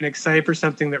for it and excited for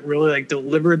something that really like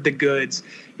delivered the goods.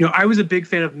 You know, I was a big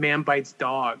fan of Man Bites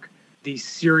Dog, the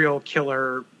serial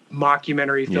killer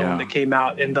mockumentary film that came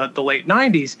out in the late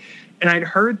 90s. And I'd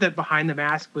heard that Behind the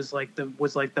Mask was like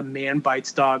the Man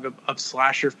Bites Dog of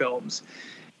slasher films.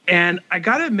 And I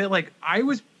got to admit, like, I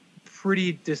was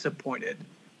pretty disappointed.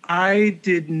 I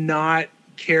did not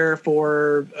care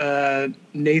for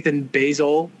Nathan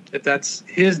Basil, if that's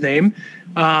his name,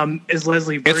 as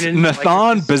Leslie Vernon. It's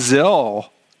Nathan Bazil.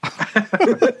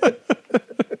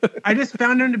 I just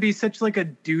found him to be such like a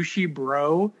douchey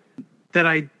bro that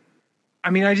I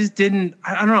just didn't.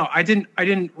 I don't know. I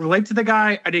didn't relate to the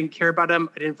guy. I didn't care about him.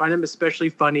 I didn't find him especially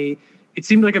funny. It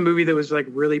seemed like a movie that was like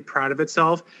really proud of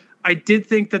itself. I did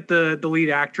think that the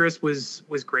lead actress was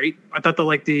great. I thought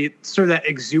the sort of that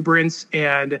exuberance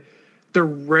and the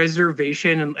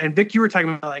reservation and Vic, you were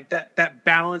talking about like that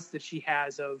balance that she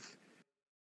has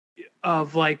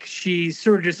of like she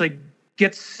sort of just like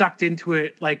gets sucked into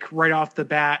it like right off the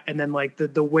bat, and then like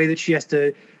the way that she has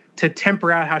to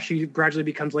temper out how she gradually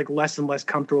becomes like less and less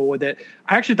comfortable with it.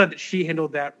 I actually thought that she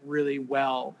handled that really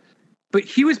well. But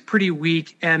he was pretty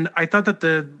weak, and I thought that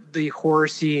the horror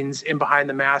scenes in Behind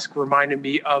the Mask reminded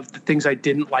me of the things I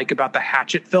didn't like about the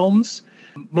Hatchet films,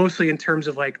 mostly in terms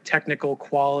of like technical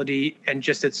quality and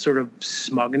just its sort of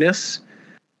smugness.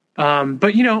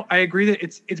 But you know, I agree that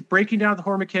it's breaking down the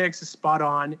horror mechanics is spot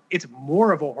on. It's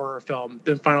more of a horror film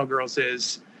than Final Girls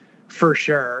is, for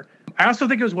sure. I also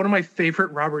think it was one of my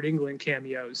favorite Robert Englund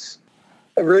cameos.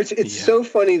 Rich, it's so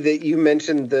funny that you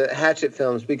mentioned the Hatchet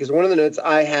films, because one of the notes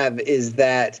I have is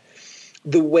that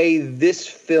the way this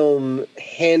film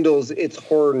handles its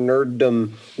horror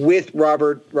nerddom with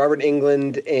Robert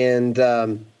Englund and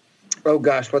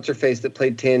what's her face that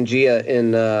played Tangina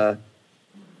in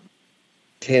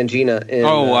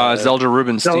Zelda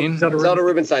Rubinstein. Zelda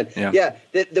Rubinstein. Yeah.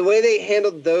 The way they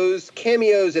handled those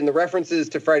cameos and the references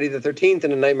to Friday the 13th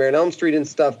and A Nightmare on Elm Street and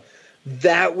stuff,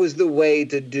 that was the way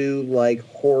to do like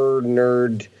horror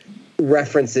nerd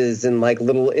references and like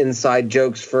little inside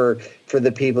jokes for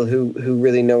the people who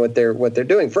really know what they're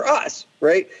doing. For us,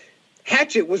 right?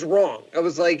 Hatchet was wrong. I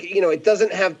was like, you know, it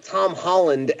doesn't have Tom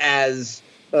Holland as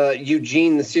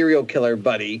Eugene the serial killer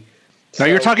buddy. Now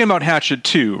you're talking about Hatchet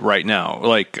 2 right now.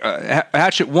 Like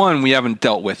Hatchet 1 we haven't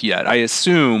dealt with yet. I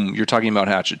assume you're talking about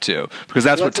Hatchet 2 because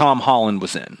that's what Tom Holland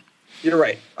was in. You're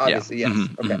right. Obviously, yes.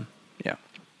 Mm-hmm, okay. Mm-hmm. Yeah.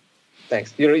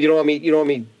 Thanks. You don't want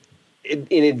me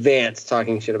in advance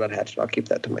talking shit about Hatchet. I'll keep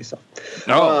that to myself.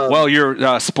 Oh, well,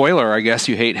 you're spoiler. I guess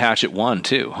you hate Hatchet 1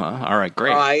 too, huh? All right,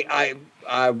 great. I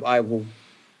will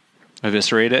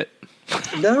eviscerate it.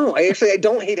 No, I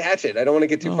don't hate Hatchet. I don't want to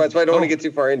get too far. That's why I don't want to get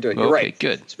too far into it. You're right.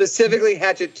 Good. Specifically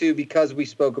Hatchet 2 because we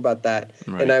spoke about that,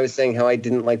 right. And I was saying how I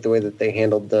didn't like the way that they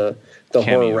handled the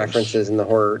horror references and the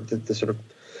horror, the sort of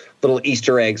little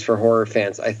Easter eggs for horror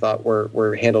fans. I thought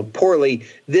were handled poorly.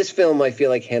 This film, I feel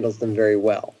like, handles them very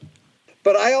well.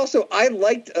 But I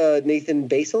liked Nathan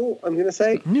Basil, I'm going to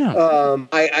say. Yeah.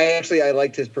 I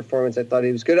liked his performance. I thought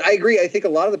he was good. I agree. I think a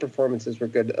lot of the performances were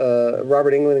good,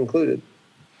 Robert Englund included.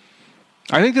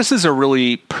 I think this is a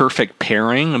really perfect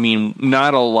pairing. I mean,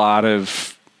 not a lot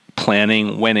of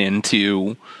planning went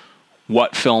into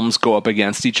what films go up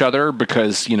against each other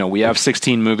because, you know, we have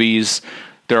 16 movies.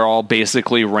 They're all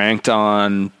basically ranked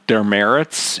on their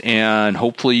merits, and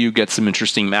hopefully you get some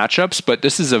interesting matchups. But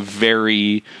this is a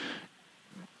very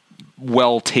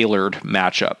well-tailored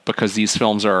matchup because these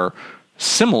films are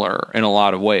similar in a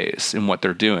lot of ways in what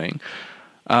they're doing.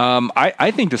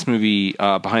 I think this movie,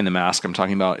 Behind the Mask I'm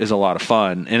talking about, is a lot of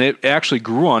fun, and it actually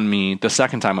grew on me the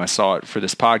second time I saw it for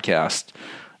this podcast.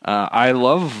 I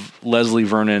love Leslie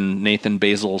Vernon, Nathan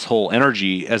Basil's whole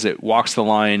energy as it walks the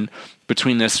line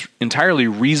between this entirely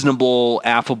reasonable,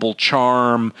 affable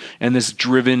charm and this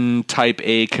driven type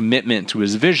A commitment to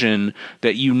his vision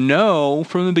that you know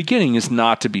from the beginning is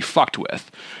not to be fucked with.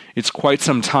 it's quite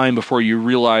some time before you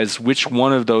realize which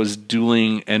one of those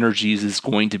dueling energies is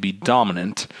going to be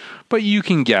dominant, but you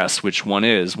can guess which one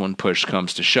is when push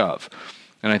comes to shove.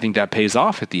 And I think that pays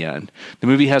off at the end. The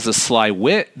movie has a sly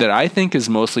wit that I think is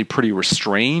mostly pretty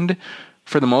restrained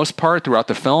for the most part throughout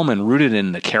the film and rooted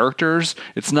in the characters.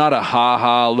 It's not a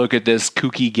ha-ha, look at this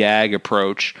kooky gag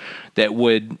approach that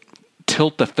would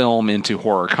tilt the film into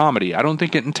horror comedy. I don't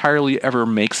think it entirely ever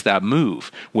makes that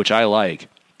move, which I like.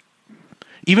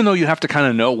 Even though you have to kind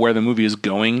of know where the movie is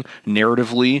going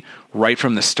narratively right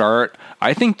from the start,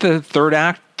 I think the third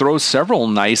act throws several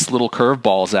nice little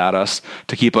curveballs at us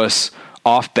to keep us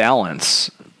off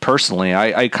balance. Personally,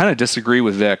 I kind of disagree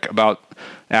with Vic about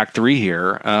Act 3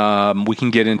 here. We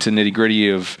can get into nitty-gritty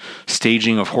of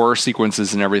staging of horror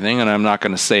sequences and everything, and I'm not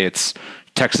going to say it's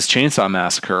Texas Chainsaw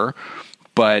Massacre,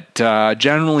 but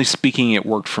generally speaking, it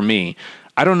worked for me.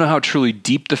 I don't know how truly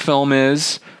deep the film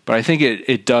is, but I think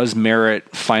it does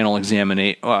merit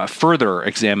further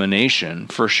examination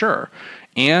for sure.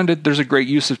 And there's a great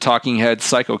use of talking head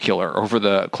Psycho Killer over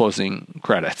the closing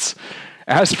credits.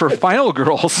 As for Final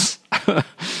Girls,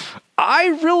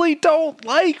 I really don't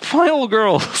like Final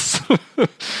Girls.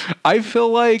 I feel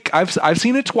like I've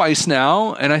seen it twice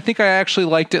now, and I think I actually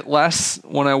liked it less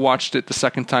when I watched it the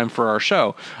second time for our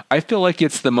show. I feel like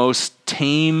it's the most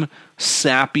tame,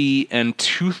 sappy, and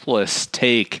toothless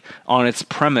take on its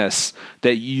premise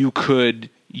that you could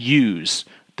use,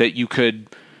 that you could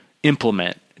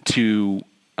implement to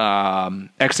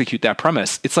execute that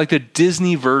premise. It's like the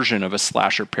Disney version of a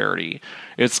slasher parody.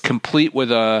 It's complete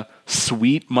with a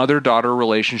sweet mother-daughter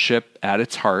relationship at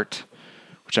its heart,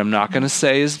 which I'm not going to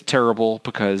say is terrible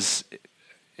because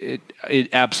it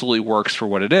absolutely works for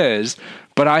what it is,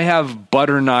 but I have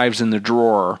butter knives in the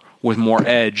drawer with more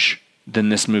edge than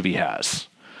this movie has.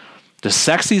 The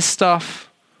sexy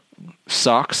stuff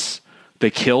sucks.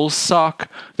 The kills suck.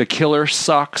 The killer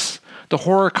sucks. The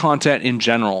horror content in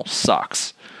general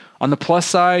sucks. On the plus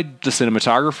side, the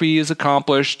cinematography is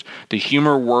accomplished. The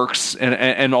humor works.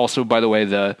 And also, by the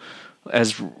way,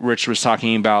 as Rich was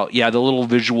talking about, the little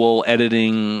visual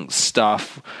editing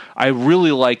stuff. I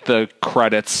really like the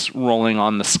credits rolling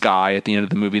on the sky at the end of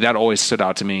the movie. That always stood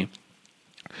out to me.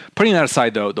 Putting that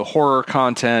aside, though, the horror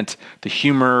content, the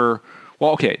humor...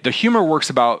 Well, okay, the humor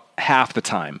works about half the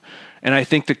time. And I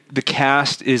think the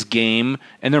cast is game,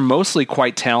 and they're mostly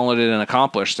quite talented and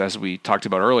accomplished, as we talked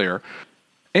about earlier.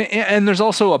 And there's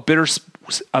also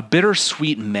a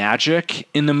bittersweet magic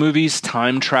in the movie's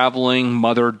time-traveling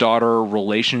mother-daughter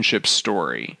relationship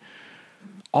story.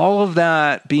 All of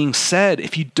that being said,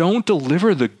 if you don't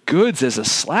deliver the goods as a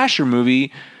slasher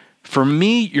movie, for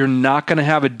me, you're not going to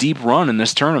have a deep run in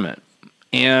this tournament.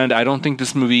 And I don't think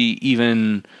this movie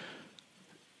even...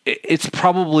 It's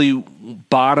probably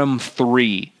bottom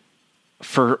 3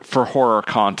 for horror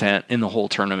content in the whole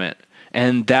tournament.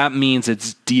 And that means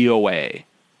it's DOA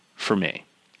for me.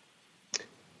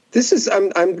 I'm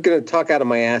going to talk out of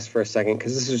my ass for a second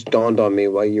because this just dawned on me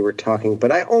while you were talking.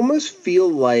 But I almost feel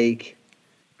like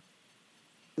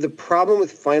the problem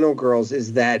with Final Girls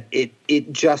is that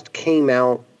it just came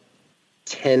out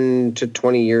 10 to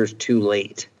 20 years too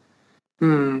late.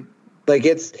 Like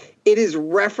it is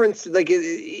referenced, like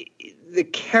the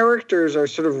characters are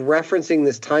sort of referencing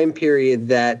this time period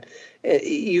that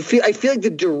I feel like the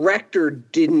director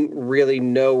didn't really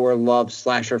know or love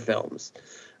slasher films.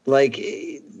 Like,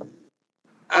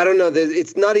 I don't know,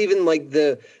 it's not even like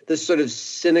the sort of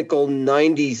cynical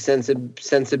 90s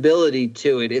sensibility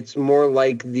to it. It's more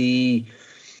like the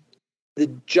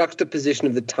juxtaposition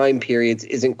of the time periods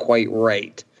isn't quite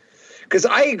right. Because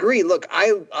I agree. Look,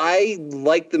 I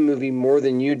like the movie more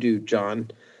than you do, John.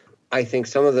 I think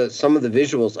some of the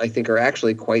visuals I think are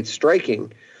actually quite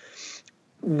striking.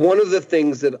 One of the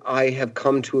things that I have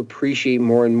come to appreciate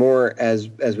more and more as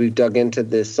we've dug into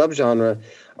this subgenre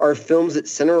are films that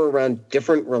center around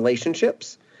different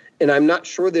relationships. And I'm not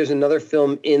sure there's another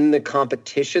film in the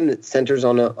competition that centers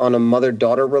on a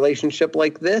mother-daughter relationship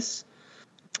like this.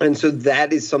 And so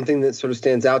that is something that sort of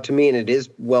stands out to me, and it is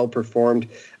well performed.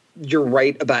 You're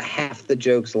right about half the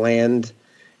jokes land.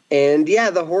 And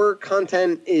the horror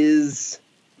content is...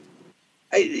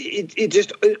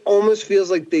 It almost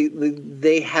feels like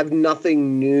they have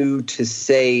nothing new to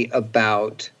say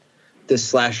about the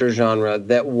slasher genre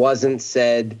that wasn't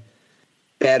said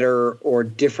better or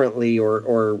differently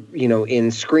or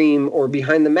in Scream or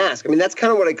Behind the Mask. I mean, that's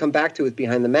kind of what I come back to with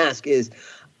Behind the Mask is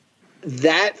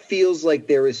that feels like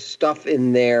there is stuff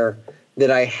in there that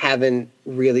I haven't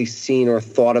really seen or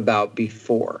thought about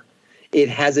before. It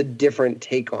has a different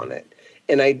take on it.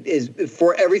 And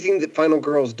for everything that Final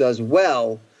Girls does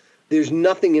well, there's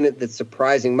nothing in it that's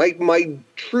surprising. My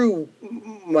true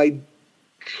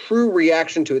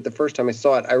reaction to it the first time I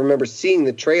saw it, I remember seeing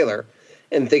the trailer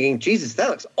and thinking, Jesus, that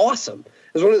looks awesome.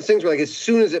 It was one of those things where, like, as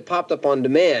soon as it popped up on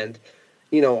demand,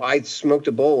 I smoked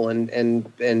a bowl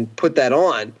and put that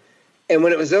on. And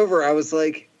when it was over, I was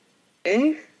like,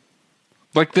 eh?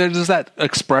 Like, there's that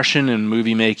expression in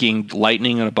movie making,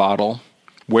 lightning in a bottle,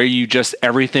 where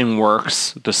everything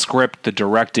works. The script, the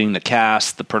directing, the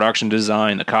cast, the production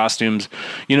design, the costumes,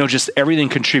 just everything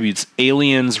contributes.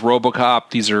 Aliens, RoboCop,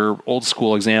 these are old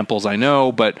school examples, I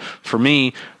know, but for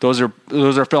me, those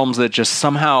are films that just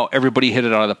somehow everybody hit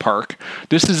it out of the park.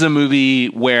 This is a movie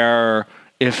where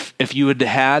if you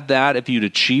had that, if you'd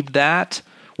achieved that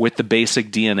with the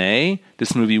basic DNA,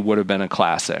 this movie would have been a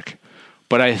classic.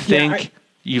 But I think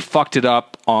you fucked it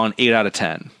up on 8 out of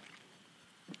 10.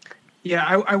 Yeah,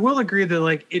 I will agree that,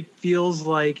 like, it feels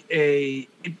like a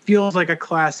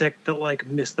classic that, like,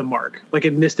 missed the mark. Like,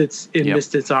 it missed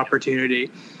its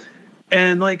opportunity.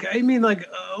 And, like, I mean, like,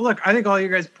 look, I think all your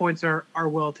guys' points are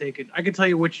well taken. I can tell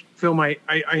you which film I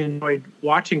enjoyed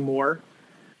watching more.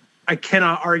 I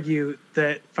cannot argue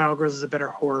that Final Girls is a better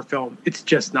horror film. It's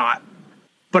just not.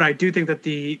 But I do think that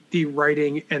the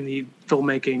writing and the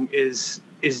filmmaking is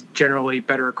generally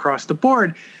better across the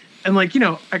board. And, like,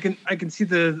 I can see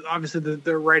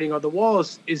the writing on the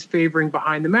walls is favoring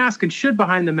Behind the Mask, and should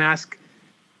Behind the Mask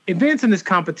advance in this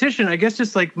competition, I guess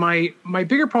just, like, my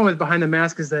bigger problem with Behind the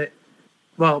Mask is that,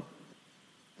 well,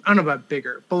 I don't know about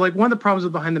bigger, but, like, one of the problems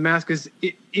with Behind the Mask is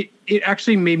it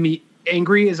actually made me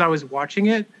angry as I was watching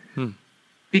it,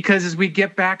 because as we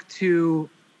get back to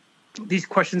these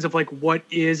questions of, like, what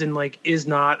is and, like, is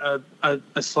not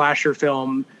a slasher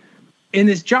film in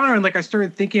this genre, and, like, I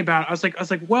started thinking about it, I was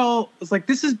like,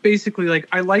 this is basically, like,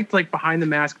 I liked, like, Behind the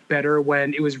Mask better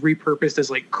when it was repurposed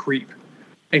as, like, Creep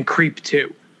and Creep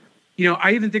 2.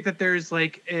 I even think that there's,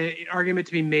 like, an argument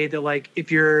to be made that, like,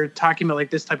 if you're talking about,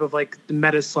 like, this type of, like, the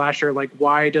meta slasher, like,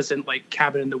 why doesn't, like,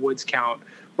 Cabin in the Woods count?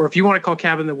 Or if you want to call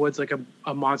Cabin in the Woods, like,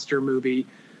 a monster movie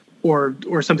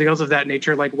or something else of that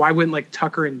nature, like, why wouldn't, like,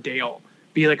 Tucker and Dale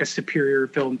be, like, a superior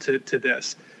film to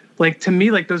this? Like, to me,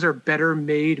 like, those are better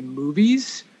made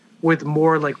movies with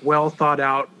more, like, well thought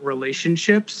out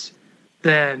relationships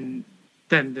than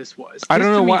this was. I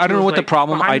don't know what the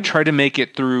problem. I tried to make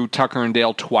it through Tucker and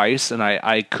Dale twice, and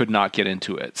I could not get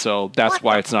into it. So that's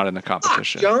why it's not in the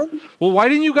competition. John? Well, why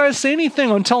didn't you guys say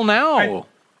anything until now?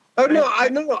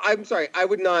 I'm sorry. I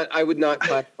would not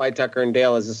classify Tucker and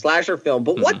Dale as a slasher film.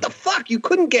 But what the fuck? You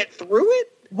couldn't get through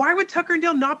it? Why would Tucker and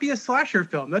Dale not be a slasher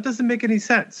film? That doesn't make any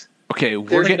sense. Okay,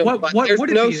 there's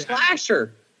no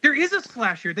slasher. There is a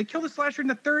slasher. They kill the slasher in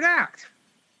the third act.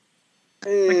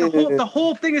 Like, the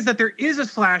whole thing is that there is a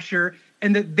slasher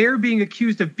and that they're being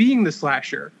accused of being the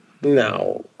slasher.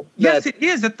 No. Yes, it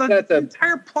is. That's the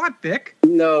entire plot, Vic.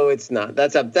 No, it's not.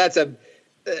 That's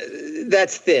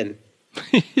thin.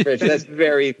 Rich, that's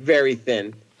very, very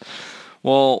thin.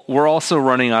 Well, we're also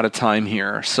running out of time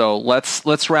here, so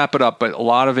let's wrap it up. But a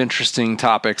lot of interesting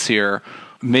topics here.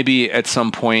 Maybe at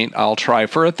some point I'll try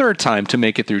for a third time to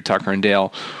make it through Tucker and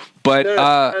Dale. But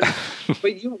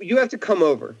but you have to come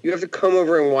over. You have to come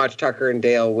over and watch Tucker and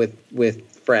Dale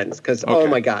with friends, because oh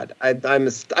my God, I'm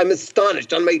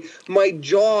astonished. On my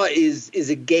jaw is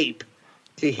agape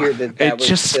to hear that. It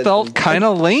just felt kind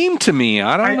of lame to me.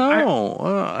 I don't know.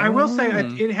 I will say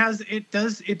it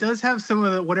does have some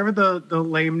of the whatever the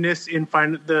lameness in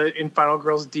Final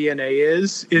Girls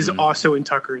DNA is also in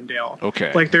Tucker and Dale.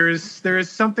 Okay, like there is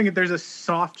something, there's a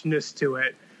softness to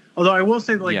it. Although I will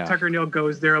say that, like, Tucker and Dale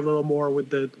goes there a little more with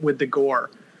the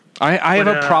gore. I have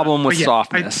a problem with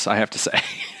softness. I have to say.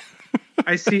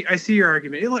 I see your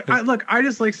argument. I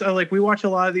just like we watch a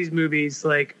lot of these movies.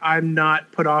 Like, I'm not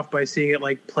put off by seeing it,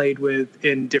 like, played with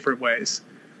in different ways.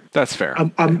 That's fair.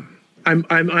 I'm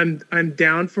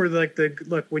down for, like, the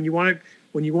look when you want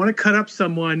to cut up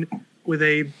someone with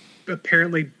a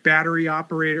apparently battery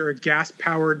operated or gas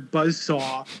powered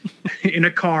buzzsaw in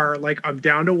a car. Like, I'm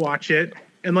down to watch it.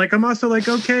 And, like, I'm also, like,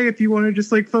 okay if you want to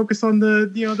just, like, focus on the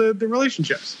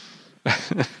relationships.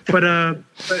 But yeah,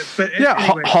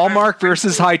 anyway, Hallmark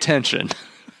versus High Tension.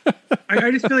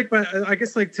 I just feel like, but I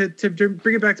guess, like, to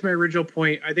bring it back to my original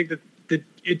point, I think that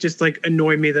it just, like,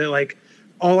 annoyed me that, like,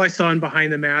 all I saw in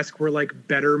Behind the Mask were, like,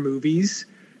 better movies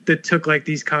that took, like,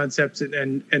 these concepts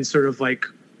and sort of, like,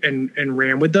 and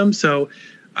ran with them. So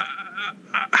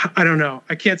I don't know.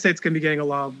 I can't say it's going to be getting a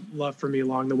lot of love for me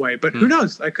along the way, but who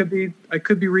knows? I could be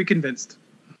reconvinced.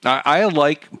 I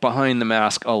like Behind the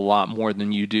Mask a lot more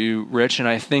than you do, Rich, and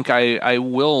I think I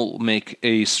will make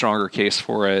a stronger case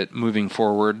for it moving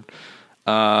forward.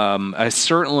 I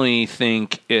certainly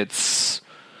think it's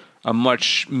a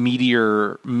much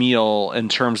meatier meal in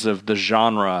terms of the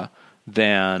genre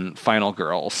than Final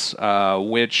Girls,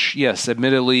 which, yes,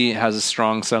 admittedly has a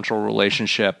strong central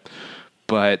relationship,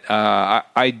 but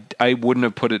I wouldn't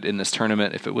have put it in this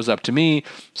tournament if it was up to me,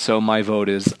 so my vote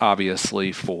is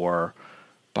obviously for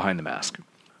Behind the Mask.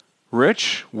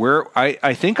 Rich,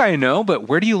 I think I know, but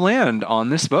where do you land on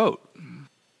this vote?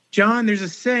 John, there's a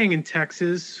saying in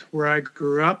Texas where I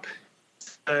grew up,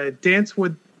 dance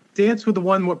with the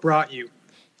one what brought you.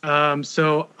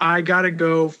 So I got to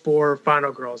go for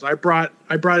Final Girls. I brought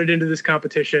it into this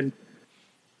competition.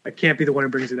 I can't be the one who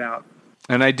brings it out.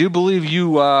 And I do believe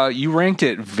you ranked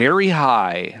it very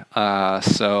high.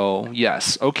 So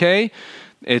yes, okay.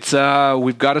 It's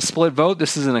we've got a split vote.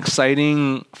 This is an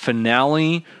exciting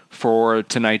finale for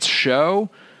tonight's show.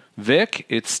 Vic,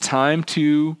 it's time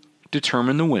to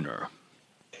determine the winner.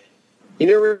 You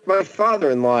know, my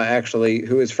father-in-law, actually,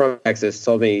 who is from Texas,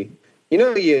 told me,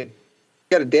 you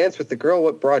got to dance with the girl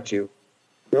what brought you.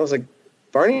 And I was like,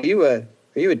 Barney, are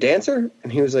you a dancer?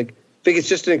 And he was like, Vic, it's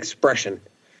just an expression.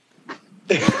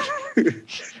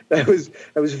 I was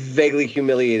vaguely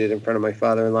humiliated in front of my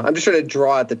father-in-law. I'm just trying to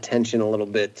draw out the tension a little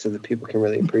bit so that people can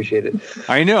really appreciate it.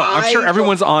 I know. I'm sure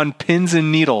everyone's on pins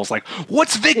and needles. Like,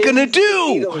 what's Vic going to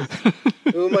do?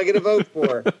 Who am I going to vote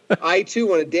for? I, too,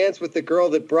 want to dance with the girl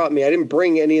that brought me. I didn't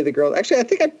bring any of the girls. Actually, I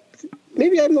think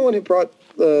maybe I'm the one who brought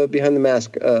Behind the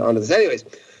Mask onto this. Anyways,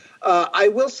 I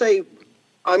will say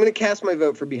I'm going to cast my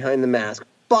vote for Behind the Mask.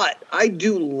 But I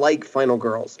do like Final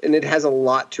Girls, and it has a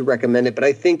lot to recommend it. But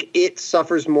I think it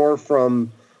suffers more from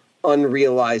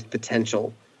unrealized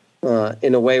potential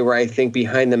in a way where I think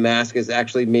Behind the Mask is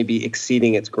actually maybe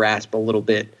exceeding its grasp a little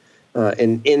bit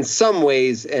in some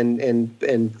ways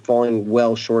and falling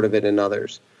well short of it in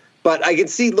others. But I can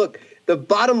see, look, the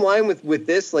bottom line with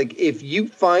this, like, if you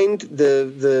find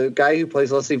the guy who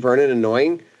plays Leslie Vernon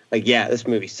annoying, like, yeah, this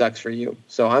movie sucks for you.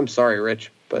 So I'm sorry,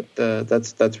 Rich, but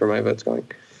that's where my vote's going.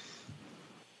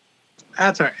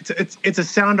 That's all right. It's a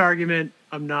sound argument.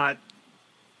 I'm not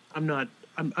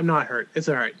hurt. It's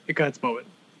all right. It got its moment.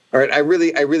 All right. I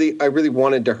really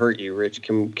wanted to hurt you, Rich.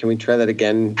 Can we try that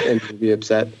again and be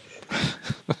upset?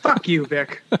 Fuck you,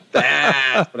 Vic.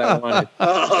 That's what I wanted.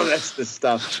 Oh, that's the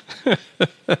stuff.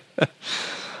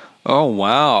 Oh,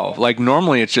 wow. Like,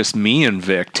 normally it's just me and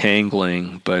Vic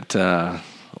tangling, but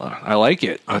I like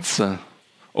it. Let's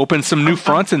open some new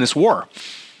fronts in this war.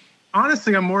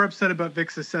 Honestly, I'm more upset about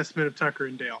Vic's assessment of Tucker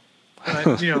and Dale.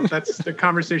 But, that's the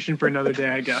conversation for another day,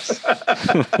 I guess.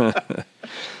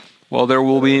 Well, there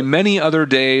will be many other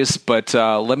days, but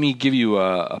let me give you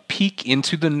a peek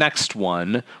into the next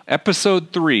one.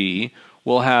 Episode 3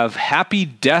 will have Happy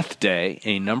Death Day,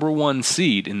 a number 1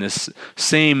 seed in this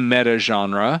same meta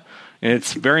genre.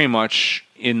 It's very much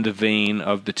in the vein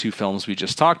of the two films we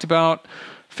just talked about,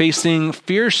 facing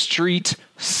Fear Street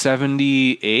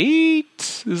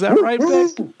 78. Is that right,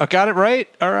 Vic? I got it right?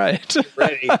 All right.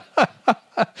 Ready.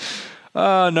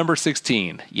 Number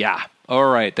 16. Yeah. All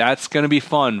right. That's going to be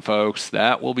fun, folks.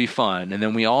 That will be fun. And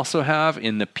then we also have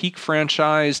in the Peak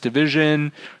Franchise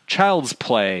division, Child's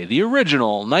Play, the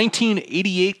original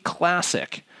 1988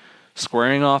 classic,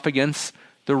 squaring off against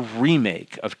the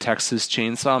remake of Texas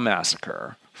Chainsaw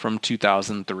Massacre from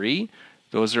 2003.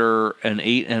 Those are an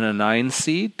 8 and a 9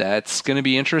 seed. That's going to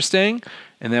be interesting.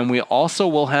 And then we also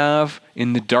will have,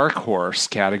 in the Dark Horse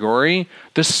category,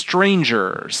 The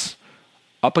Strangers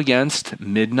up against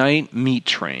Midnight Meat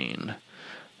Train.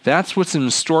 That's what's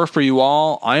in store for you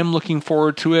all. I am looking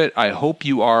forward to it. I hope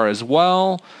you are as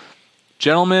well.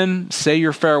 Gentlemen, say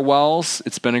your farewells.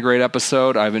 It's been a great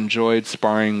episode. I've enjoyed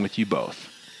sparring with you both.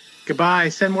 Goodbye.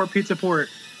 Send more pizza port.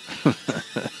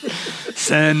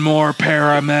 Send more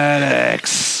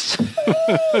paramedics.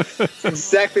 That's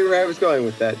exactly where I was going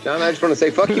with that, John. I just want to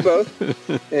say fuck you both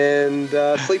and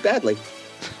sleep badly.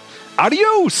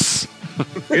 Adios.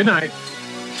 Good night.